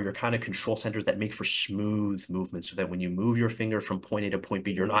are your kind of control centers that make for smooth movement, so that when you move your finger from point A to point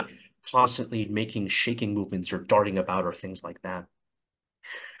B, you're not constantly making shaking movements or darting about or things like that.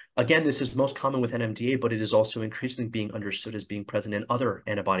 Again, this is most common with NMDA, but it is also increasingly being understood as being present in other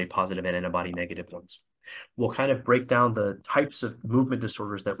antibody positive and antibody negative ones. We'll kind of break down the types of movement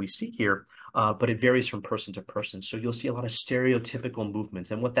disorders that we see here, but it varies from person to person. So you'll see a lot of stereotypical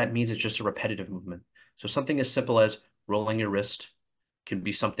movements, and what that means is just a repetitive movement. So something as simple as rolling your wrist can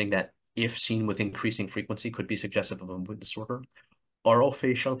be something that, if seen with increasing frequency, could be suggestive of a movement disorder.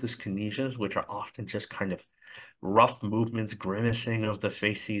 Orofacial dyskinesias, which are often just kind of rough movements, grimacing of the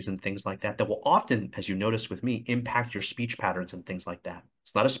faces and things like that, that will often, as you notice with me, impact your speech patterns and things like that.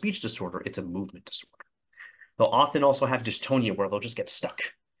 It's not a speech disorder, it's a movement disorder. They'll often also have dystonia, where they'll just get stuck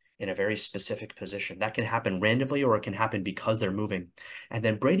in a very specific position. That can happen randomly, or it can happen because they're moving. And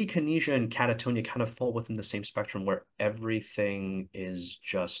then bradykinesia and catatonia kind of fall within the same spectrum, where everything is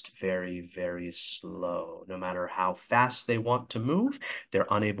just very, very slow. No matter how fast they want to move, they're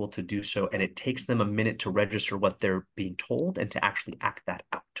unable to do so. And it takes them a minute to register what they're being told and to actually act that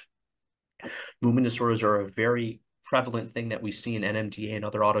out. Movement disorders are a very prevalent thing that we see in NMDA and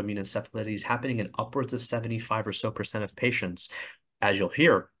other autoimmune encephalitis, happening in upwards of 75% or so of patients. As you'll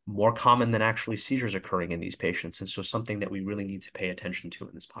hear, more common than actually seizures occurring in these patients. And so something that we really need to pay attention to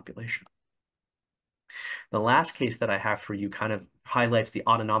in this population. The last case that I have for you kind of highlights the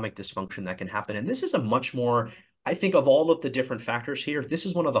autonomic dysfunction that can happen. And this is a much more, I think, of all of the different factors here, this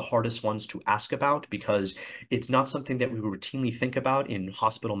is one of the hardest ones to ask about, because it's not something that we routinely think about in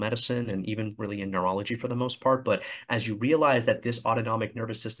hospital medicine and even really in neurology for the most part. But as you realize that this autonomic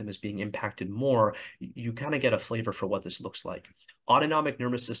nervous system is being impacted more, you kind of get a flavor for what this looks like. Autonomic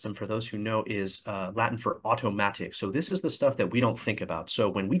nervous system, for those who know, is Latin for automatic. So this is the stuff that we don't think about. So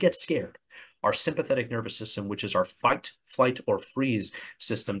when we get scared, our sympathetic nervous system, which is our fight, flight, or freeze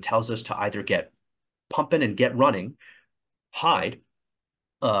system, tells us to either get pumping and get running, hide,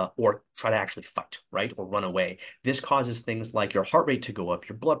 or try to actually fight, right? Or run away. This causes things like your heart rate to go up,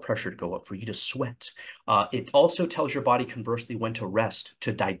 your blood pressure to go up, for you to sweat. It also tells your body, conversely, when to rest,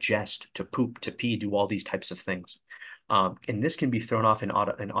 to digest, to poop, to pee, do all these types of things. And this can be thrown off in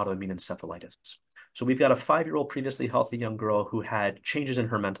autoimmune encephalitis. So we've got a 5-year-old previously healthy young girl who had changes in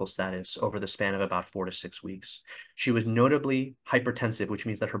her mental status over the span of about 4 to 6 weeks. She was notably hypertensive, which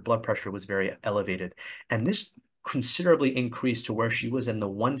means that her blood pressure was very elevated. And this considerably increased to where she was in the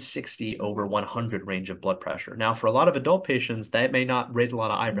 160 over 100 range of blood pressure. Now, for a lot of adult patients, that may not raise a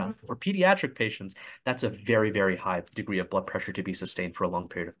lot of eyebrows. For pediatric patients, that's a very, very high degree of blood pressure to be sustained for a long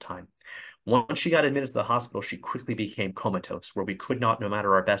period of time. Once she got admitted to the hospital, she quickly became comatose, where we could not, no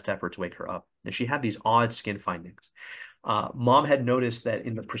matter our best efforts, wake her up. And she had these odd skin findings. Mom had noticed that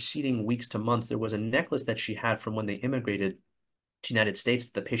in the preceding weeks to months, there was a necklace that she had from when they immigrated to the United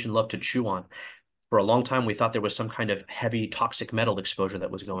States that the patient loved to chew on. For a long time, we thought there was some kind of heavy toxic metal exposure that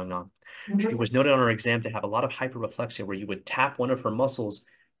was going on. She was noted on her exam to have a lot of hyperreflexia, where you would tap one of her muscles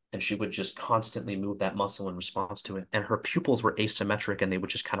and she would just constantly move that muscle in response to it. And her pupils were asymmetric, and they would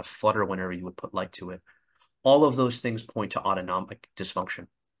just kind of flutter whenever you would put light to it. All of those things point to autonomic dysfunction.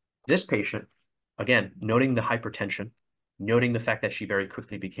 This patient, again, noting the hypertension, noting the fact that she very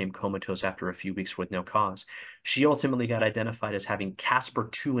quickly became comatose after a few weeks with no cause, she ultimately got identified as having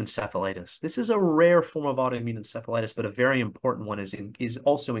Caspar-2 encephalitis. This is a rare form of autoimmune encephalitis, but a very important one, is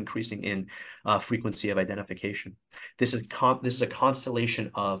also increasing in frequency of identification. This is a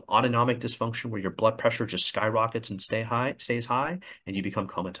constellation of autonomic dysfunction, where your blood pressure just skyrockets and stays high, and you become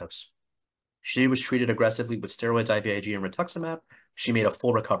comatose. She was treated aggressively with steroids, IVIG, and rituximab. She made a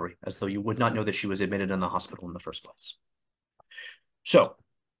full recovery, as though you would not know that she was admitted in the hospital in the first place. So,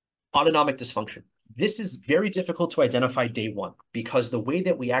 autonomic dysfunction. This is very difficult to identify day one, because the way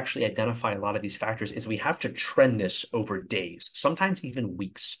that we actually identify a lot of these factors is we have to trend this over days, sometimes even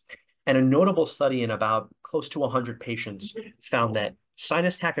weeks. And a notable study in about close to 100 patients found that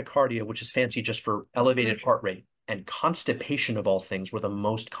sinus tachycardia, which is fancy just for elevated heart rate, and constipation, of all things, were the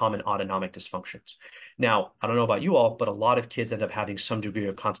most common autonomic dysfunctions. Now, I don't know about you all, but a lot of kids end up having some degree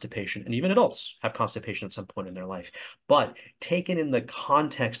of constipation, and even adults have constipation at some point in their life. But taken in the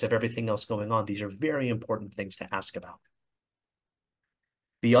context of everything else going on, these are very important things to ask about.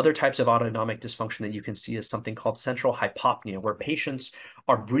 The other types of autonomic dysfunction that you can see is something called central hypopnea, where patients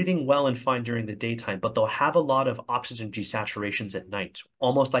are breathing well and fine during the daytime, but they'll have a lot of oxygen desaturations at night,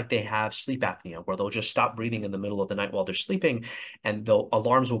 almost like they have sleep apnea, where they'll just stop breathing in the middle of the night while they're sleeping, and the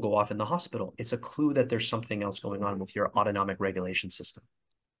alarms will go off in the hospital. It's a clue that there's something else going on with your autonomic regulation system.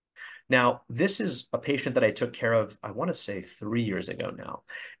 Now, this is a patient that I took care of, I want to say 3 years ago now.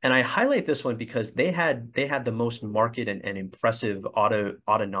 And I highlight this one because they had the most marked and impressive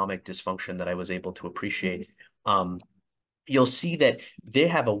autonomic dysfunction that I was able to appreciate. You'll see that they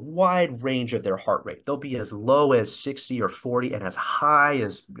have a wide range of their heart rate. They'll be as low as 60 or 40 and as high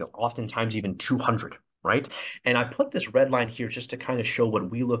as, oftentimes even 200, right? And I put this red line here just to kind of show what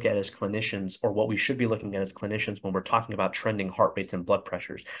we look at as clinicians, or what we should be looking at as clinicians when we're talking about trending heart rates and blood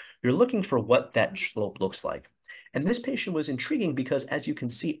pressures. You're looking for what that slope looks like. And this patient was intriguing because, as you can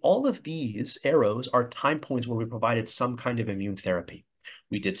see, all of these arrows are time points where we provided some kind of immune therapy.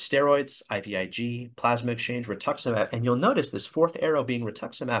 We did steroids, IVIG, plasma exchange, rituximab, and you'll notice this fourth arrow being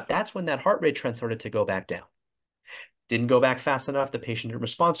rituximab, that's when that heart rate trend started to go back down. Didn't go back fast enough, the patient didn't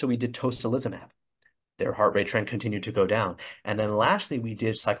respond, so we did tocilizumab. Their heart rate trend continued to go down. And then lastly, we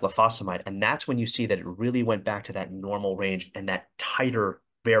did cyclophosphamide, and that's when you see that it really went back to that normal range and that tighter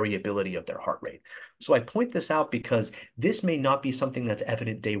variability of their heart rate. So I point this out because this may not be something that's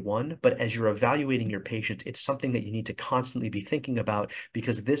evident day one, but as you're evaluating your patient, it's something that you need to constantly be thinking about,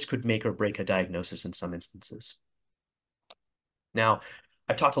 because this could make or break a diagnosis in some instances. Now,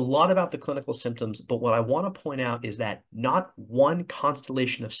 I've talked a lot about the clinical symptoms, but what I want to point out is that not one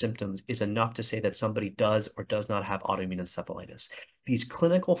constellation of symptoms is enough to say that somebody does or does not have autoimmune encephalitis. These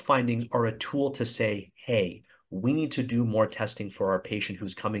clinical findings are a tool to say, hey, we need to do more testing for our patient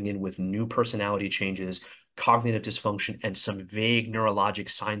who's coming in with new personality changes, cognitive dysfunction, and some vague neurologic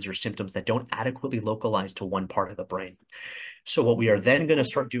signs or symptoms that don't adequately localize to one part of the brain. So what we are then going to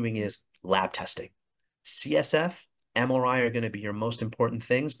start doing is lab testing. CSF, MRI are going to be your most important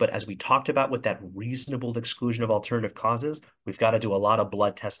things, but as we talked about with that reasonable exclusion of alternative causes, we've got to do a lot of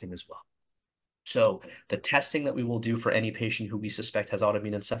blood testing as well. So the testing that we will do for any patient who we suspect has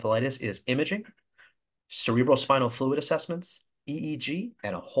autoimmune encephalitis is imaging, cerebrospinal fluid assessments, EEG,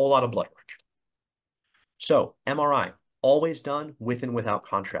 and a whole lot of blood work. So MRI, always done with and without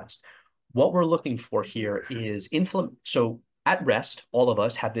contrast. What we're looking for here is So at rest, all of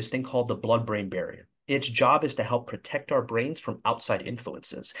us have this thing called the blood-brain barrier. Its job is to help protect our brains from outside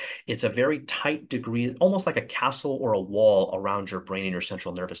influences. It's a very tight degree, almost like a castle or a wall around your brain and your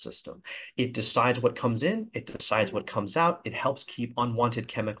central nervous system. It decides what comes in, it decides what comes out. It helps keep unwanted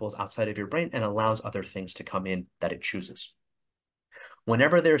chemicals outside of your brain and allows other things to come in that it chooses.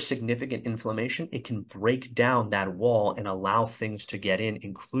 Whenever there's significant inflammation, it can break down that wall and allow things to get in,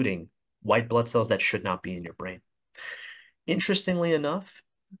 including white blood cells that should not be in your brain. Interestingly enough,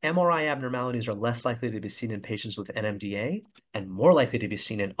 MRI abnormalities are less likely to be seen in patients with NMDA and more likely to be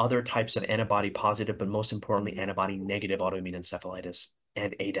seen in other types of antibody positive, but most importantly, antibody negative autoimmune encephalitis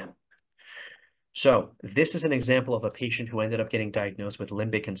and ADEM. So this is an example of a patient who ended up getting diagnosed with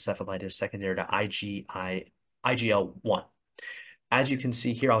limbic encephalitis secondary to IGL-1. As you can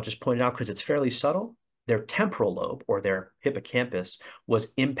see here, I'll just point it out because it's fairly subtle. Their temporal lobe, or their hippocampus,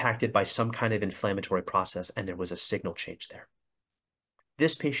 was impacted by some kind of inflammatory process, and there was a signal change there.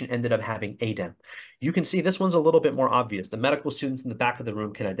 This patient ended up having ADEM. You can see this one's a little bit more obvious. The medical students in the back of the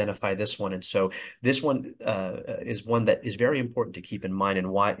room can identify this one. And so this one is one that is very important to keep in mind, and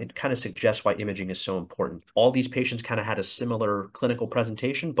why it kind of suggests why imaging is so important. All these patients kind of had a similar clinical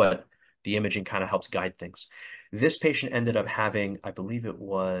presentation, but the imaging kind of helps guide things. This patient ended up having, I believe it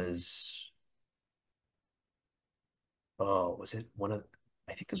was, was it one of,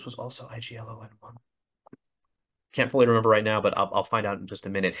 I think this was also IGLON1. Can't fully remember right now, but I'll find out in just a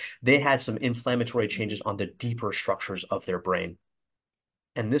minute. They had some inflammatory changes on the deeper structures of their brain.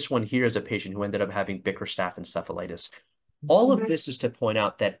 And this one here is a patient who ended up having Bickerstaff encephalitis. All of this is to point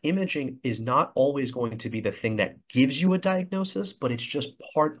out that imaging is not always going to be the thing that gives you a diagnosis, but it's just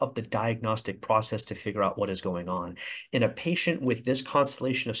part of the diagnostic process to figure out what is going on. In a patient with this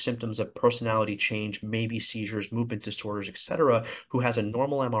constellation of symptoms of personality change, maybe seizures, movement disorders, etc., who has a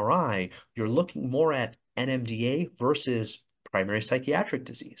normal MRI, you're looking more at NMDA versus primary psychiatric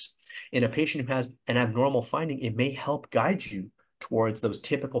disease. In a patient who has an abnormal finding, it may help guide you towards those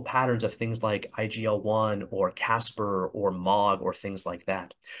typical patterns of things like IGL-1 or Casper or MOG or things like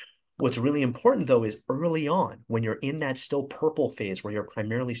that. What's really important, though, is early on, when you're in that still purple phase where you're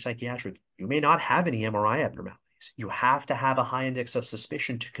primarily psychiatric, you may not have any MRI abnormalities. You have to have a high index of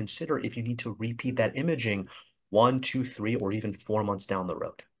suspicion to consider if you need to repeat that imaging 1, 2, 3, or even 4 months down the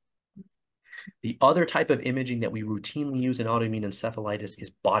road. The other type of imaging that we routinely use in autoimmune encephalitis is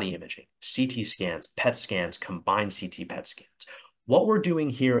body imaging, CT scans, PET scans, combined CT PET scans. What we're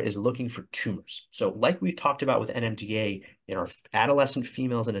doing here is looking for tumors. So like we've talked about with NMDA in our adolescent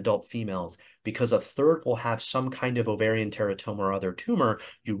females and adult females, because a third will have some kind of ovarian teratoma or other tumor,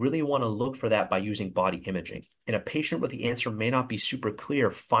 you really want to look for that by using body imaging. In a patient where the answer may not be super clear,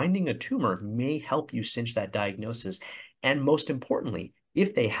 finding a tumor may help you cinch that diagnosis. And most importantly,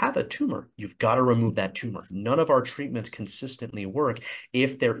 if they have a tumor, you've got to remove that tumor. None of our treatments consistently work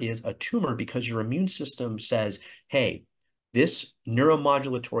if there is a tumor because your immune system says, hey, this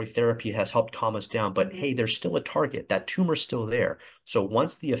neuromodulatory therapy has helped calm us down, but hey, there's still a target. That tumor's still there. So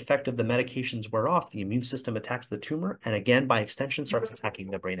once the effect of the medications wear off, the immune system attacks the tumor and again, by extension, starts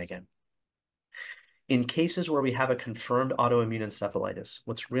attacking the brain again. In cases where we have a confirmed autoimmune encephalitis,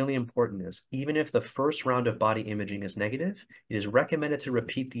 what's really important is even if the first round of body imaging is negative, it is recommended to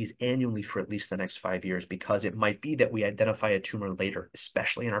repeat these annually for at least the next 5 years because it might be that we identify a tumor later,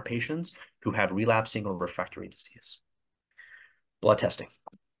 especially in our patients who have relapsing or refractory disease. Blood testing.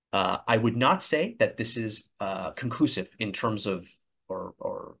 I would not say that this is conclusive in terms of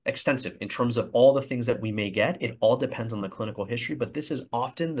or extensive in terms of all the things that we may get. It all depends on the clinical history, but this is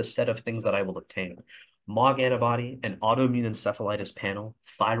often the set of things that I will obtain. MOG antibody, an autoimmune encephalitis panel,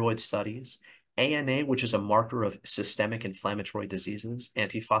 thyroid studies, ANA, which is a marker of systemic inflammatory diseases,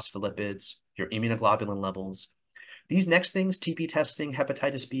 antiphospholipids, your immunoglobulin levels. These next things, TB testing,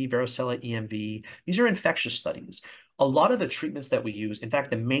 hepatitis B, varicella, EMV, these are infectious studies. A lot of the treatments that we use, in fact,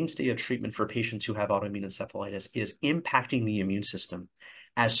 the mainstay of treatment for patients who have autoimmune encephalitis is impacting the immune system.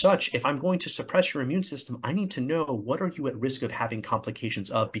 As such, if I'm going to suppress your immune system, I need to know what are you at risk of having complications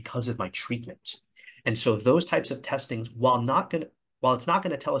of because of my treatment. And so those types of testings, while it's not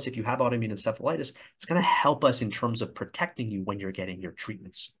going to tell us if you have autoimmune encephalitis, it's going to help us in terms of protecting you when you're getting your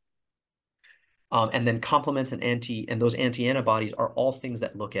treatments. And then complements and those anti-antibodies are all things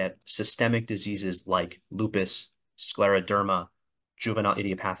that look at systemic diseases like lupus, scleroderma, juvenile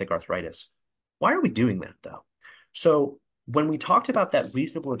idiopathic arthritis. Why are we doing that though? So when we talked about that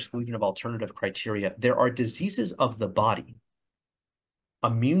reasonable exclusion of alternative criteria, there are diseases of the body,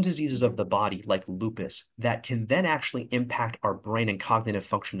 immune diseases of the body like lupus that can then actually impact our brain and cognitive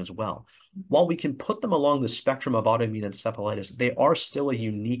function as well. While we can put them along the spectrum of autoimmune encephalitis, they are still a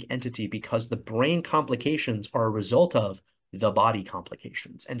unique entity because the brain complications are a result of the body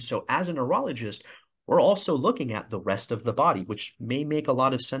complications. And so as a neurologist, we're also looking at the rest of the body, which may make a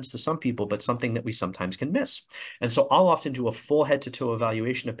lot of sense to some people, but something that we sometimes can miss. And so I'll often do a full head-to-toe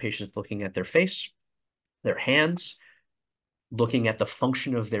evaluation of patients looking at their face, their hands, looking at the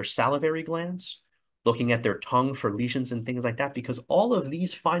function of their salivary glands, looking at their tongue for lesions and things like that, because all of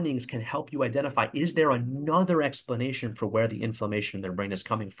these findings can help you identify, is there another explanation for where the inflammation in their brain is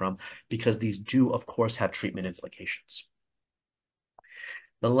coming from? Because these do, of course, have treatment implications.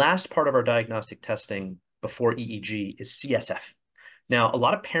 The last part of our diagnostic testing before EEG is CSF. Now, a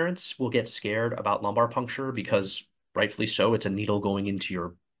lot of parents will get scared about lumbar puncture because rightfully so, it's a needle going into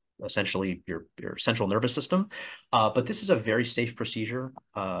your essentially your central nervous system. But this is a very safe procedure.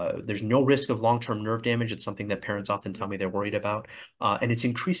 There's no risk of long-term nerve damage. It's something that parents often tell me they're worried about. And it's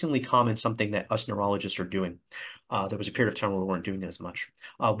increasingly common, something that us neurologists are doing. There was a period of time where we weren't doing it as much.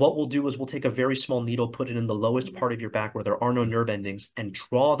 What we'll do is we'll take a very small needle, put it in the lowest part of your back where there are no nerve endings, and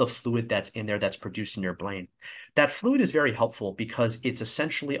draw the fluid that's in there that's produced in your brain. That fluid is very helpful because it's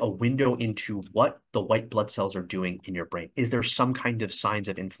essentially a window into what the white blood cells are doing in your brain. Is there some kind of signs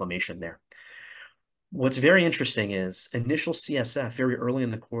of inflammation there? What's very interesting is initial CSF very early in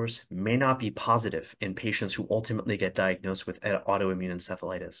the course may not be positive in patients who ultimately get diagnosed with autoimmune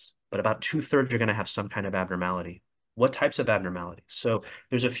encephalitis, but about 2/3 are going to have some kind of abnormality. What types of abnormalities? So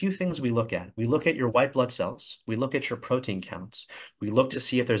there's a few things we look at. We look at your white blood cells. We look at your protein counts. We look to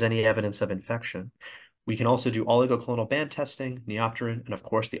see if there's any evidence of infection. We can also do oligoclonal band testing, neopterin, and of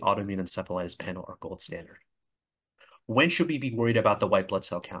course the autoimmune encephalitis panel are gold standard. When should we be worried about the white blood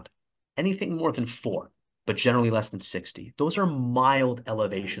cell count? Anything more than 4, but generally less than 60. Those are mild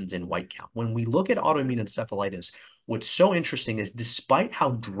elevations in white count. When we look at autoimmune encephalitis, what's so interesting is despite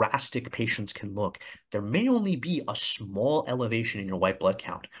how drastic patients can look, there may only be a small elevation in your white blood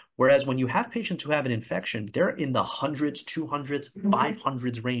count. Whereas when you have patients who have an infection, they're in the hundreds, 200s,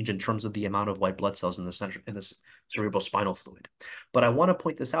 500s range in terms of the amount of white blood cells in the cerebral spinal fluid. But I want to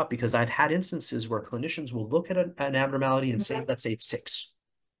point this out because I've had instances where clinicians will look at an abnormality and say, let's say it's 6.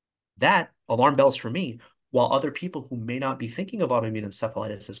 That, alarm bells for me, while other people who may not be thinking of autoimmune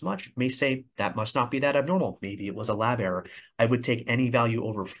encephalitis as much may say that must not be that abnormal. Maybe it was a lab error. I would take any value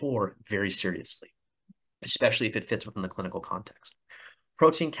over 4 very seriously, especially if it fits within the clinical context.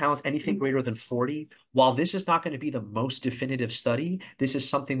 Protein counts, anything greater than 40. While this is not going to be the most definitive study, this is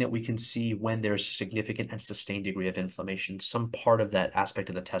something that we can see when there's a significant and sustained degree of inflammation, some part of that aspect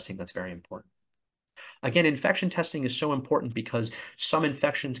of the testing that's very important. Again, infection testing is so important because some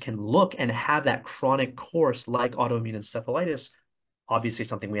infections can look and have that chronic course like autoimmune encephalitis, obviously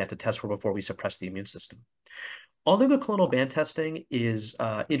something we have to test for before we suppress the immune system. Oligoclonal band testing is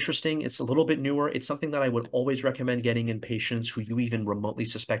interesting. It's a little bit newer. It's something that I would always recommend getting in patients who you even remotely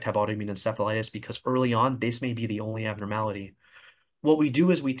suspect have autoimmune encephalitis, because early on, this may be the only abnormality. What we do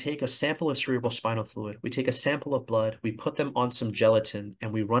is we take a sample of cerebral spinal fluid, we take a sample of blood, we put them on some gelatin,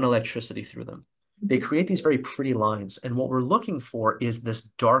 and we run electricity through them. They create these very pretty lines, and what we're looking for is this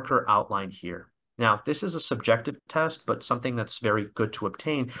darker outline here. Now, this is a subjective test, but something that's very good to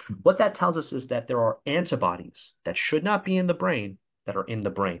obtain. What that tells us is that there are antibodies that should not be in the brain that are in the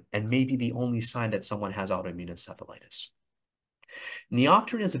brain, and maybe the only sign that someone has autoimmune encephalitis.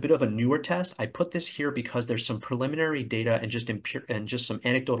 Neopterin is a bit of a newer test. I put this here because there's some preliminary data and just some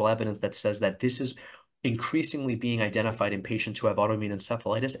anecdotal evidence that says that this is increasingly being identified in patients who have autoimmune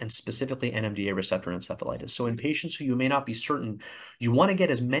encephalitis, and specifically NMDA receptor encephalitis. So in patients who you may not be certain, you want to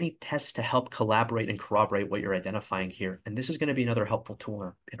get as many tests to help collaborate and corroborate what you're identifying here. And this is going to be another helpful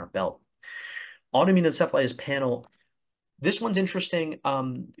tool in our belt. Autoimmune encephalitis panel. This one's interesting.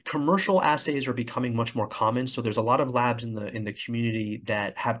 Commercial assays are becoming much more common. So there's a lot of labs in the community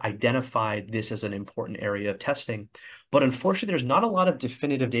that have identified this as an important area of testing. But unfortunately, there's not a lot of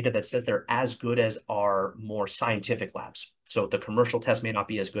definitive data that says they're as good as our more scientific labs. So the commercial test may not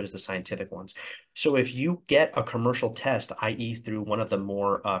be as good as the scientific ones. So if you get a commercial test, i.e. through one of the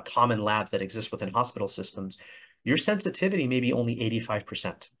more common labs that exist within hospital systems, your sensitivity may be only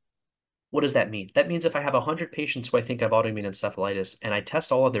 85%. What does that mean? That means if I have 100 patients who I think have autoimmune encephalitis and I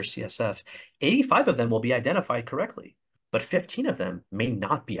test all of their CSF, 85 of them will be identified correctly, but 15 of them may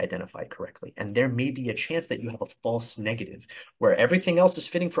not be identified correctly. And there may be a chance that you have a false negative where everything else is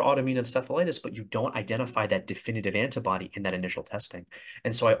fitting for autoimmune encephalitis, but you don't identify that definitive antibody in that initial testing.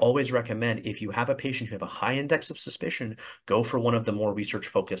 And so I always recommend, if you have a patient who have a high index of suspicion, go for one of the more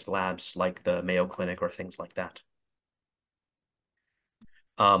research-focused labs like the Mayo Clinic or things like that.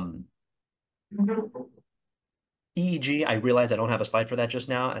 EEG, I realize I don't have a slide for that just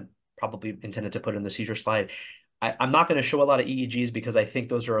now. I probably intended to put in the seizure slide. I'm not going to show a lot of EEGs because I think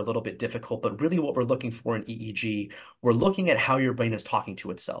those are a little bit difficult, but really what we're looking for in EEG, we're looking at how your brain is talking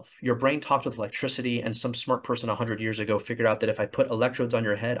to itself. Your brain talks with electricity, and some smart person 100 years ago figured out that if I put electrodes on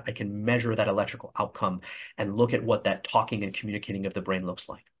your head, I can measure that electrical outcome and look at what that talking and communicating of the brain looks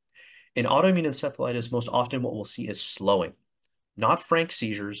like. In autoimmune encephalitis, most often what we'll see is slowing. Not frank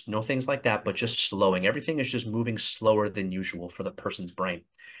seizures, no things like that, but just slowing. Everything is just moving slower than usual for the person's brain.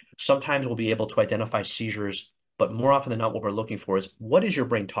 Sometimes we'll be able to identify seizures, but more often than not, what we're looking for is, what is your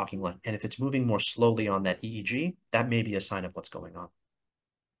brain talking like? And if it's moving more slowly on that EEG, that may be a sign of what's going on.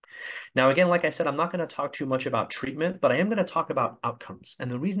 Now, again, like I said, I'm not going to talk too much about treatment, but I am going to talk about outcomes.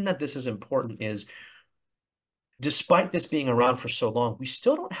 And the reason that this is important is, despite this being around for so long, we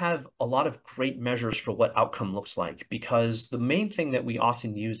still don't have a lot of great measures for what outcome looks like, because the main thing that we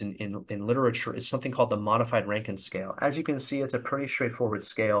often use in literature is something called the modified Rankin scale. As you can see, it's a pretty straightforward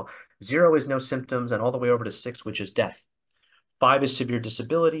scale. 0 is no symptoms, and all the way over to 6, which is death. 5 is severe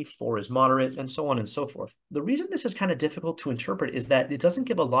disability, 4 is moderate, and so on and so forth. The reason this is kind of difficult to interpret is that it doesn't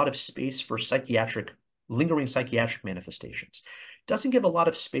give a lot of space for lingering psychiatric manifestations. It doesn't give a lot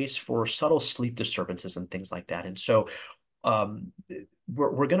of space for subtle sleep disturbances and things like that. And so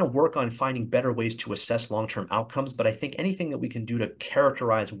we're going to work on finding better ways to assess long-term outcomes, but I think anything that we can do to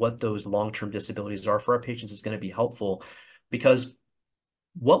characterize what those long-term disabilities are for our patients is going to be helpful, because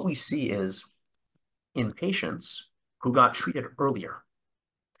what we see is, in patients who got treated earlier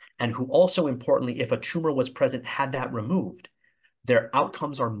and who also, importantly, if a tumor was present, had that removed, their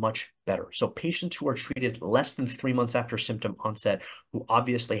outcomes are much better. So patients who are treated less than 3 months after symptom onset, who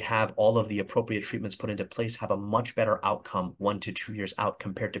obviously have all of the appropriate treatments put into place, have a much better outcome 1 to 2 years out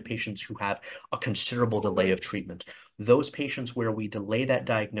compared to patients who have a considerable delay of treatment. Those patients where we delay that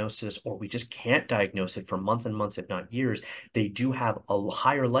diagnosis, or we just can't diagnose it for months and months, if not years, they do have a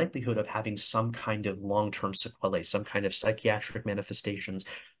higher likelihood of having some kind of long-term sequelae, some kind of psychiatric manifestations,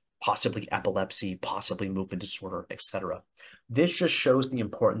 possibly epilepsy, possibly movement disorder, etc. This just shows the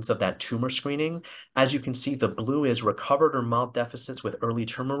importance of that tumor screening. As you can see, the blue is recovered or mild deficits with early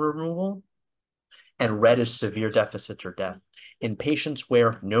tumor removal, and red is severe deficits or death. In patients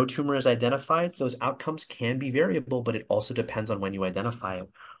where no tumor is identified, those outcomes can be variable, but it also depends on when you identify it.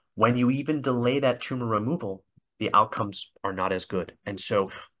 When you even delay that tumor removal, the outcomes are not as good. And so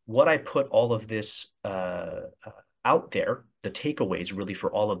what I put all of this out there, the takeaways really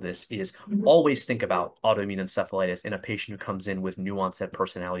for all of this is always think about autoimmune encephalitis in a patient who comes in with new onset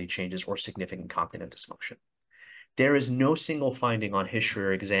personality changes or significant cognitive dysfunction. There is no single finding on history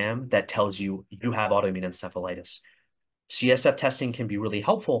or exam that tells you you have autoimmune encephalitis. CSF testing can be really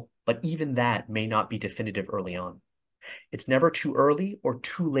helpful, but even that may not be definitive early on. It's never too early or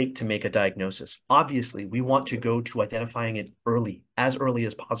too late to make a diagnosis. Obviously, we want to go to identifying it early, as early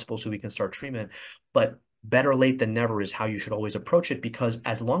as possible so we can start treatment, but better late than never is how you should always approach it, because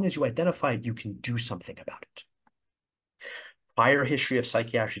as long as you identify it, you can do something about it. Prior history of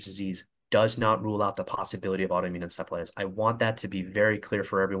psychiatric disease does not rule out the possibility of autoimmune encephalitis. I want that to be very clear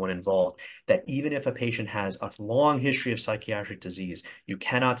for everyone involved, that even if a patient has a long history of psychiatric disease, you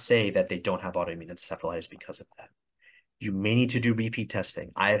cannot say that they don't have autoimmune encephalitis because of that. You may need to do repeat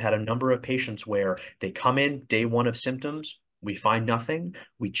testing. I have had a number of patients where they come in day one of symptoms, we find nothing,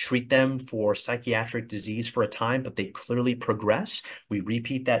 we treat them for psychiatric disease for a time, but they clearly progress. We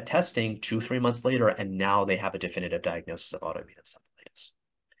repeat that testing 2-3 months later, and now they have a definitive diagnosis of autoimmune encephalitis.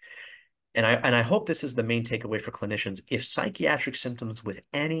 And I hope this is the main takeaway for clinicians. If psychiatric symptoms with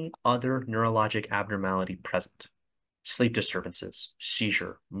any other neurologic abnormality present, sleep disturbances,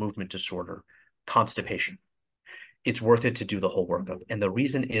 seizure, movement disorder, constipation, it's worth it to do the whole workup. And the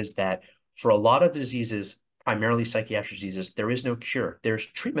reason is that for a lot of diseases, primarily psychiatric diseases, there is no cure. There's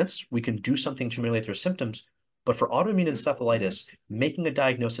treatments. We can do something to ameliorate their symptoms. But for autoimmune encephalitis, making a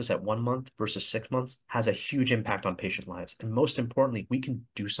diagnosis at 1 month versus 6 months has a huge impact on patient lives. And most importantly, we can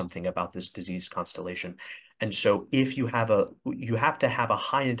do something about this disease constellation. And so if you have to have a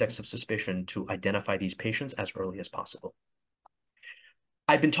high index of suspicion to identify these patients as early as possible.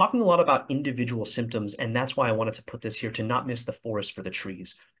 I've been talking a lot about individual symptoms, and that's why I wanted to put this here to not miss the forest for the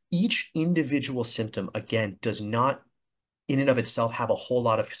trees. Each individual symptom, again, does not in and of itself have a whole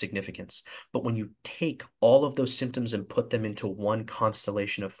lot of significance. But when you take all of those symptoms and put them into one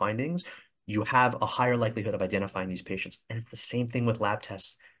constellation of findings, you have a higher likelihood of identifying these patients. And it's the same thing with lab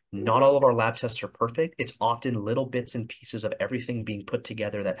tests. Not all of our lab tests are perfect. It's often little bits and pieces of everything being put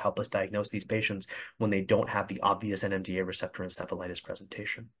together that help us diagnose these patients when they don't have the obvious NMDA receptor encephalitis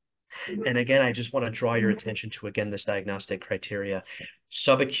presentation. And again, I just want to draw your attention to, again, this diagnostic criteria.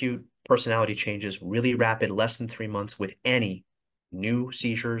 Subacute personality changes, really rapid, less than 3 months with any new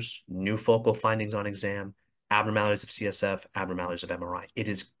seizures, new focal findings on exam, abnormalities of CSF, abnormalities of MRI. It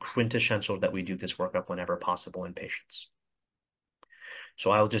is quintessential that we do this workup whenever possible in patients. So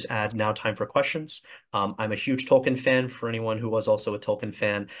I'll just add now time for questions. I'm a huge Tolkien fan for anyone who was also a Tolkien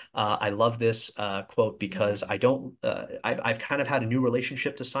fan. I love this quote because I've kind of had a new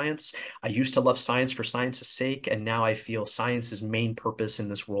relationship to science. I used to love science for science's sake, and now I feel science's main purpose in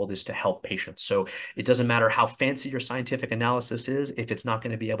this world is to help patients. So it doesn't matter how fancy your scientific analysis is, if it's not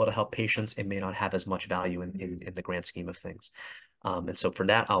going to be able to help patients, it may not have as much value in the grand scheme of things. And so for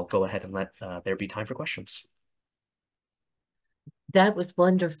that, I'll go ahead and let there be time for questions. That was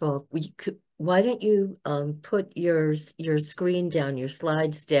wonderful. Why don't you put your screen down, your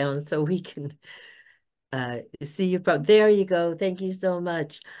slides down, so we can see you. There you go. Thank you so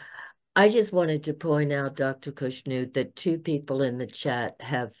much. I just wanted to point out, Dr. Khoshnood, that 2 people in the chat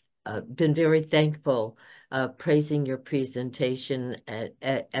have been very thankful, praising your presentation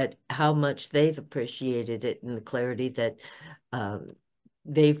at how much they've appreciated it and the clarity that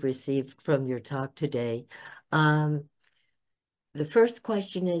they've received from your talk today. The first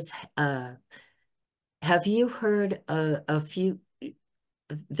question is, have you heard a few,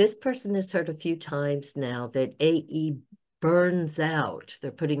 this person has heard a few times now that AE burns out,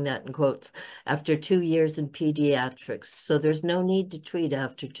 they're putting that in quotes, after 2 years in pediatrics. So there's no need to treat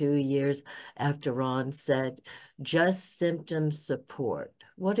after 2 years after onset, just symptom support.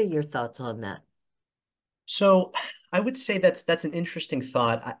 What are your thoughts on that? So I would say that's an interesting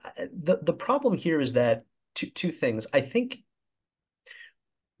thought. The problem here is that two things. I think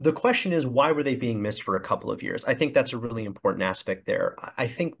the question is, why were they being missed for a couple of years? I think that's a really important aspect there. I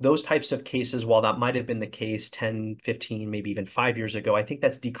think those types of cases, while that might have been the case 10, 15, maybe even 5 years ago, I think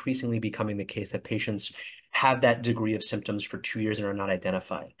that's decreasingly becoming the case that patients have that degree of symptoms for 2 years and are not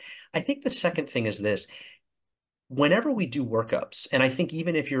identified. I think the second thing is this. Whenever we do workups, and I think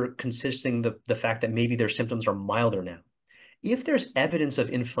even if you're considering the fact that maybe their symptoms are milder now, If there's evidence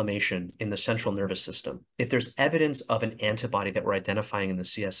of inflammation in the central nervous system, if there's evidence of an antibody that we're identifying in the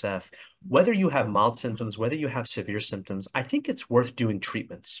CSF, whether you have mild symptoms, whether you have severe symptoms, I think it's worth doing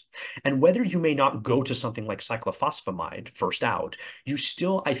treatments. And whether you may not go to something like cyclophosphamide first out, you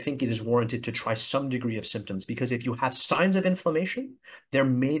still, I think it is warranted to try some degree of symptoms, because if you have signs of inflammation,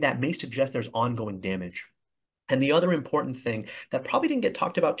 that may suggest there's ongoing damage. And the other important thing that probably didn't get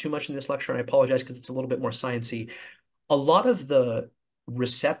talked about too much in this lecture, and I apologize because it's a little bit more sciencey, a lot of the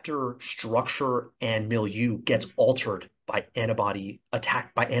receptor structure and milieu gets altered by antibodies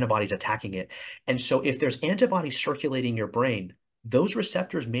attacking it. And so if there's antibodies circulating your brain, those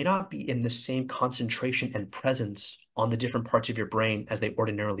receptors may not be in the same concentration and presence on the different parts of your brain as they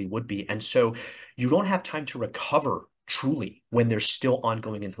ordinarily would be. And so you don't have time to recover truly when there's still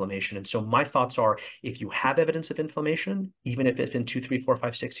ongoing inflammation. And so my thoughts are, if you have evidence of inflammation, even if it's been 2, 3, 4,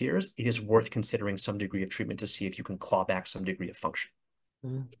 5, 6 years, it is worth considering some degree of treatment to see if you can claw back some degree of function.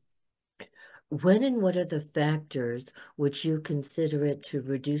 When and what are the factors which you consider it to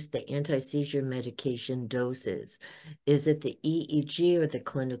reduce the anti-seizure medication doses? Is it the EEG or the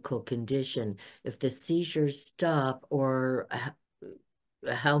clinical condition? If the seizures stop, or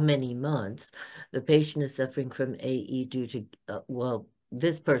how many months the patient is suffering from AE due to, well,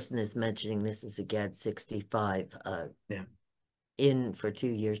 this person is mentioning this is a GAD-65 in for 2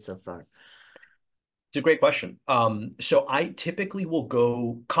 years so far. It's a great question. So I typically will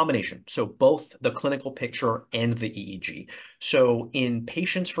go combination. So both the clinical picture and the EEG. So in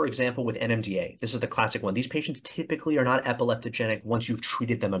patients, for example, with NMDA, this is the classic one. These patients typically are not epileptogenic once you've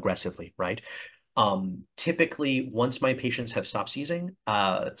treated them aggressively, right? Typically, once my patients have stopped seizing,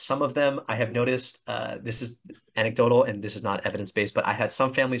 some of them I have noticed, this is anecdotal and this is not evidence-based, but I had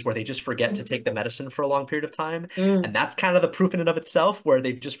some families where they just forget to take the medicine for a long period of time. And that's kind of the proof in and of itself, where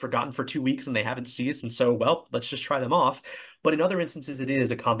they've just forgotten for 2 weeks and they haven't seized. And so, well, let's just try them off. But in other instances, it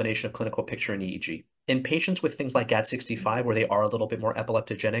is a combination of clinical picture and EEG. In patients with things like GAD-65, where they are a little bit more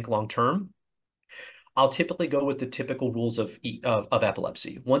epileptogenic long-term, I'll typically go with the typical rules of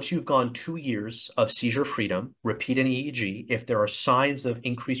epilepsy. Once you've gone 2 years of seizure freedom, repeat an EEG. If there are signs of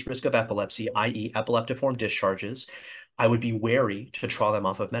increased risk of epilepsy, i.e. epileptiform discharges, I would be wary to try them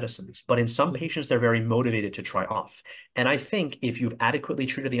off of medicines. But in some patients, they're very motivated to try off. And I think if you've adequately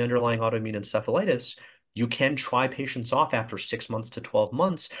treated the underlying autoimmune encephalitis, you can try patients off after 6 months to 12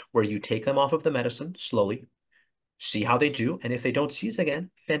 months, where you take them off of the medicine slowly, see how they do. And if they don't seize again,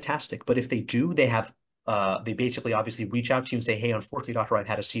 fantastic. But if they do, they basically obviously reach out to you and say, hey, unfortunately, doctor, I've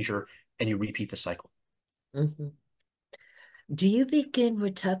had a seizure, and you repeat the cycle. Do you begin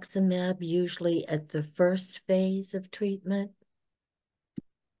rituximab usually at the first phase of treatment?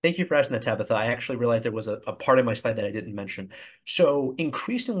 Thank you for asking that, Tabitha. I actually realized there was a part of my slide that I didn't mention. So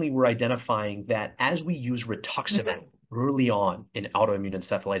increasingly, we're identifying that as we use rituximab early on in autoimmune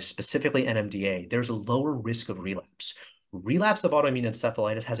encephalitis, specifically NMDA, there's a lower risk of relapse. Relapse of autoimmune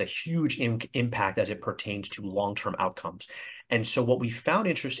encephalitis has a huge impact as it pertains to long-term outcomes. And so what we found,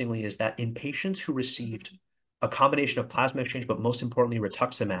 interestingly, is that in patients who received a combination of plasma exchange, but most importantly,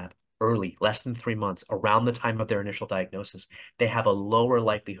 rituximab early, less than 3 months, around the time of their initial diagnosis, they have a lower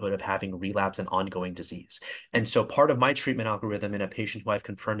likelihood of having relapse and ongoing disease. And so part of my treatment algorithm in a patient who I've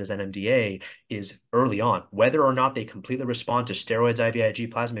confirmed as NMDA is early on, whether or not they completely respond to steroids,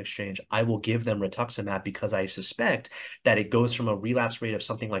 IVIG, plasma exchange, I will give them rituximab, because I suspect that it goes from a relapse rate of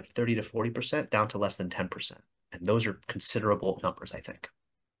something like 30 to 40% down to less than 10%. And those are considerable numbers, I think.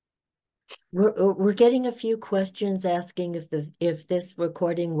 We're getting a few questions asking if this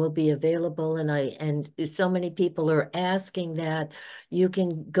recording will be available, and so many people are asking that. You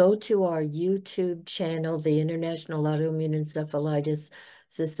can go to our YouTube channel, the International Autoimmune Encephalitis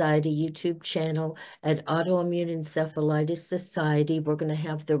Society YouTube channel at Autoimmune Encephalitis Society. We're going to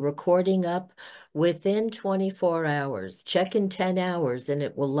have the recording up within 24 hours. Check in 10 hours and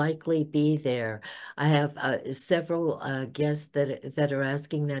it will likely be there. I have several guests that are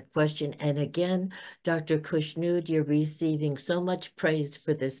asking that question. And again, Dr. Khoshnood, you're receiving so much praise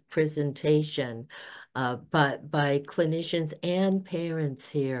for this presentation but by clinicians and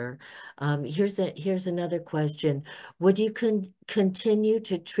parents here. Here's another question. Would you continue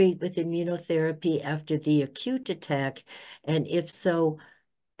to treat with immunotherapy after the acute attack? And if so,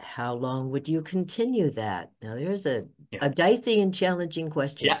 how long would you continue that? Now, there's a dicey and challenging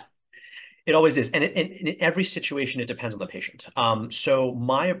question. Yeah. It always is. And in every situation, it depends on the patient. So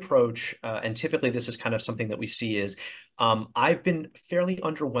my approach, and typically this is kind of something that we see, is I've been fairly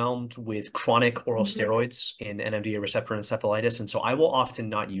underwhelmed with chronic oral steroids in NMDA receptor encephalitis, and so I will often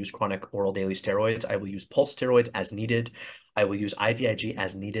not use chronic oral daily steroids. I will use pulse steroids as needed. I will use IVIG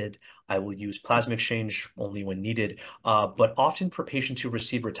as needed. I will use plasma exchange only when needed. But often for patients who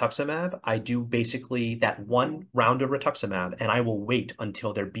receive rituximab, I do basically that one round of rituximab, and I will wait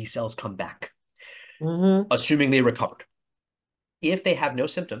until their B cells come back, Mm-hmm. assuming they recovered. If they have no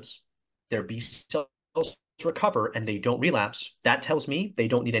symptoms, their B cells recover and they don't relapse, that tells me they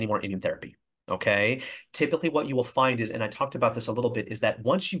don't need any more immune therapy. Okay. Typically, what you will find is, and I talked about this a little bit, is that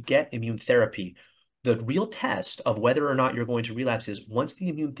once you get immune therapy, the real test of whether or not you're going to relapse is once the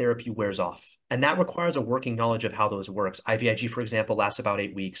immune therapy wears off. And that requires a working knowledge of how those works. IVIG, for example, lasts about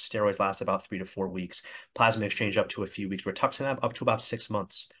 8 weeks. Steroids last about 3 to 4 weeks. Plasma exchange up to a few weeks. Rituximab up to about 6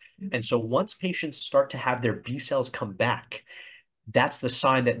 months. And so once patients start to have their B cells come back, that's the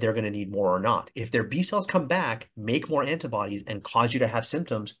sign that they're going to need more or not. If their B cells come back, make more antibodies, and cause you to have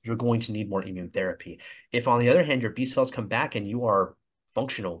symptoms, you're going to need more immune therapy. If, on the other hand, your B cells come back and you are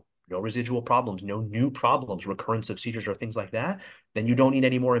functional, no residual problems, no new problems, recurrence of seizures or things like that, then you don't need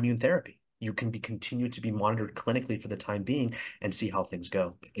any more immune therapy. You can continue to be monitored clinically for the time being and see how things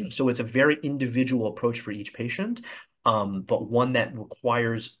go. So it's a very individual approach for each patient, but one that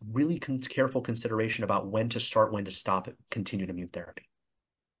requires really careful consideration about when to start, when to stop continued immune therapy.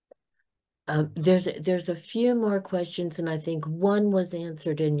 There's a few more questions, and I think one was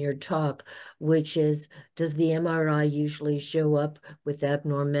answered in your talk, which is, does the MRI usually show up with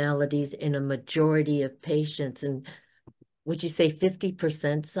abnormalities in a majority of patients? And would you say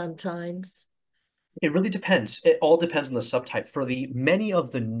 50% sometimes? It really depends. It all depends on the subtype. For the many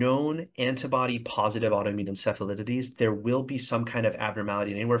of the known antibody positive autoimmune encephalitides, there will be some kind of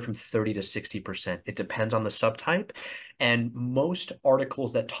abnormality, anywhere from 30 to 60%. It depends on the subtype. And most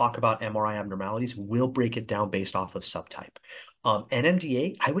articles that talk about MRI abnormalities will break it down based off of subtype.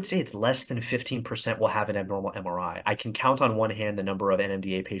 NMDA, I would say it's less than 15% will have an abnormal MRI. I can count on one hand the number of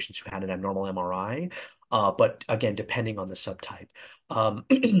NMDA patients who had an abnormal MRI, but again, depending on the subtype.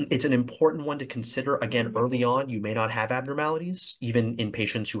 It's an important one to consider. Again, early on, you may not have abnormalities, even in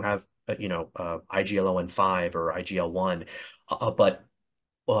patients who have, IGL-ON5 or IGL-1, but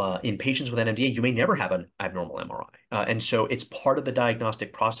in patients with NMDA, you may never have an abnormal MRI. And so it's part of the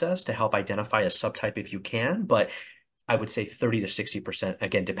diagnostic process to help identify a subtype if you can, but I would say 30 to 60%,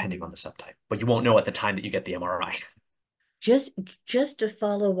 again, depending on the subtype. But you won't know at the time that you get the MRI. Just just to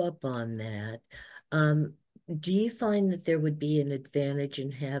follow up on that, um, do you find that there would be an advantage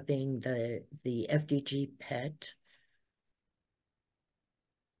in having the FDG PET?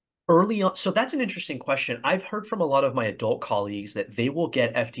 Early on, so that's an interesting question. I've heard from a lot of my adult colleagues that they will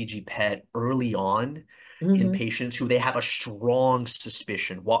get FDG PET early on in Mm-hmm. patients who they have a strong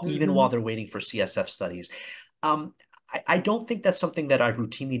suspicion, even while Mm-hmm. they're waiting for CSF studies. Um, I don't think that's something that I've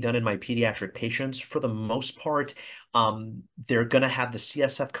routinely done in my pediatric patients. For the most part, they're going to have the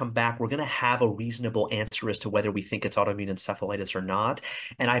CSF come back. We're going to have a reasonable answer as to whether we think it's autoimmune encephalitis or not.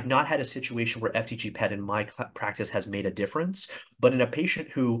 And I've not had a situation where FDG PET in my practice has made a difference. But in a patient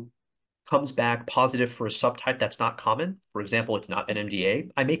who comes back positive for a subtype that's not common, for example, it's not NMDA,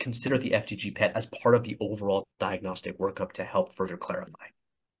 I may consider the FDG PET as part of the overall diagnostic workup to help further clarify.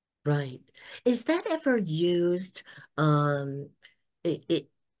 Right. Is that ever used, um, it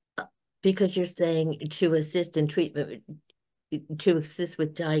uh, because you're saying to assist in treatment, to assist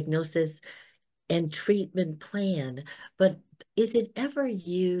with diagnosis and treatment plan, but is it ever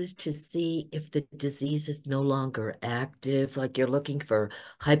used to see if the disease is no longer active, like you're looking for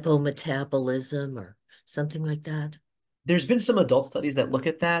hypometabolism or something like that? There's been some adult studies that look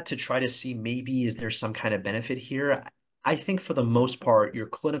at that to try to see maybe is there some kind of benefit here. I think for the most part, your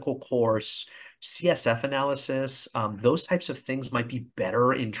clinical course, CSF analysis, those types of things might be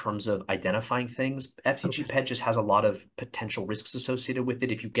better in terms of identifying things. FDG Okay, PET just has a lot of potential risks associated with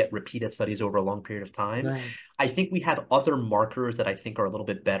it if you get repeated studies over a long period of time. right. I think we have other markers that I think are a little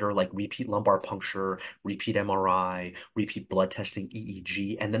bit better, like repeat lumbar puncture, repeat MRI, repeat blood testing,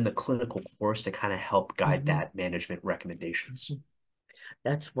 EEG, and then the clinical course to kind of help guide Mhm. that management recommendations.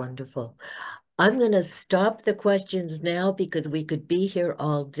 That's wonderful. I'm going to stop the questions now because we could be here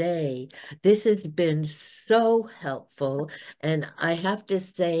all day. This has been so helpful. And I have to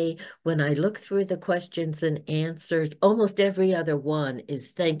say, when I look through the questions and answers, almost every other one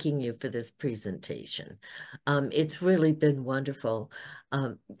is thanking you for this presentation. It's really been wonderful.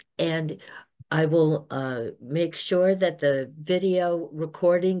 And I will make sure that the video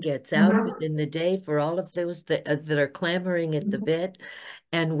recording gets out within the day for all of those that are clamoring at the bit.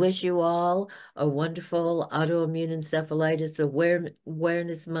 and wish you all a wonderful Autoimmune Encephalitis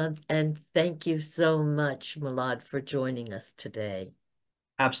Awareness Month. And thank you so much, Mellad, for joining us today.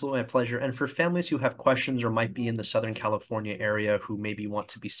 Absolutely, my pleasure. And for families who have questions or might be in the Southern California area who maybe want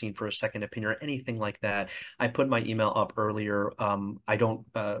to be seen for a second opinion or anything like that, I put my email up earlier. I don't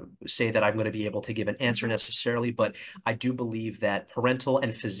say that I'm going to be able to give an answer necessarily, but I do believe that parental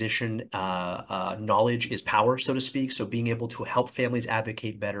and physician knowledge is power, so to speak. So being able to help families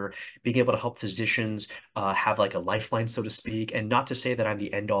advocate better, being able to help physicians have like a lifeline, so to speak, and not to say that I'm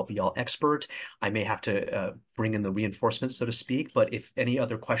the end all be all expert. I may have to bring in the reinforcements, so to speak. But if any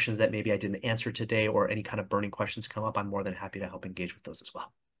other questions that maybe I didn't answer today or any kind of burning questions come up, I'm more than happy to help engage with those as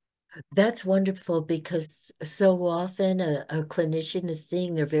well. That's wonderful because so often a clinician is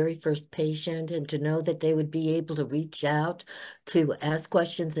seeing their very first patient, and to know that they would be able to reach out to ask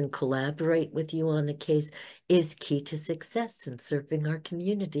questions and collaborate with you on the case is key to success in serving our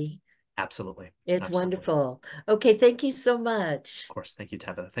community. Absolutely. It's Absolutely. wonderful. Okay, thank you so much. Of course. Thank you,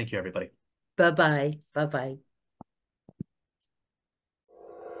 Tabitha. Thank you, everybody. Bye-bye. Bye-bye.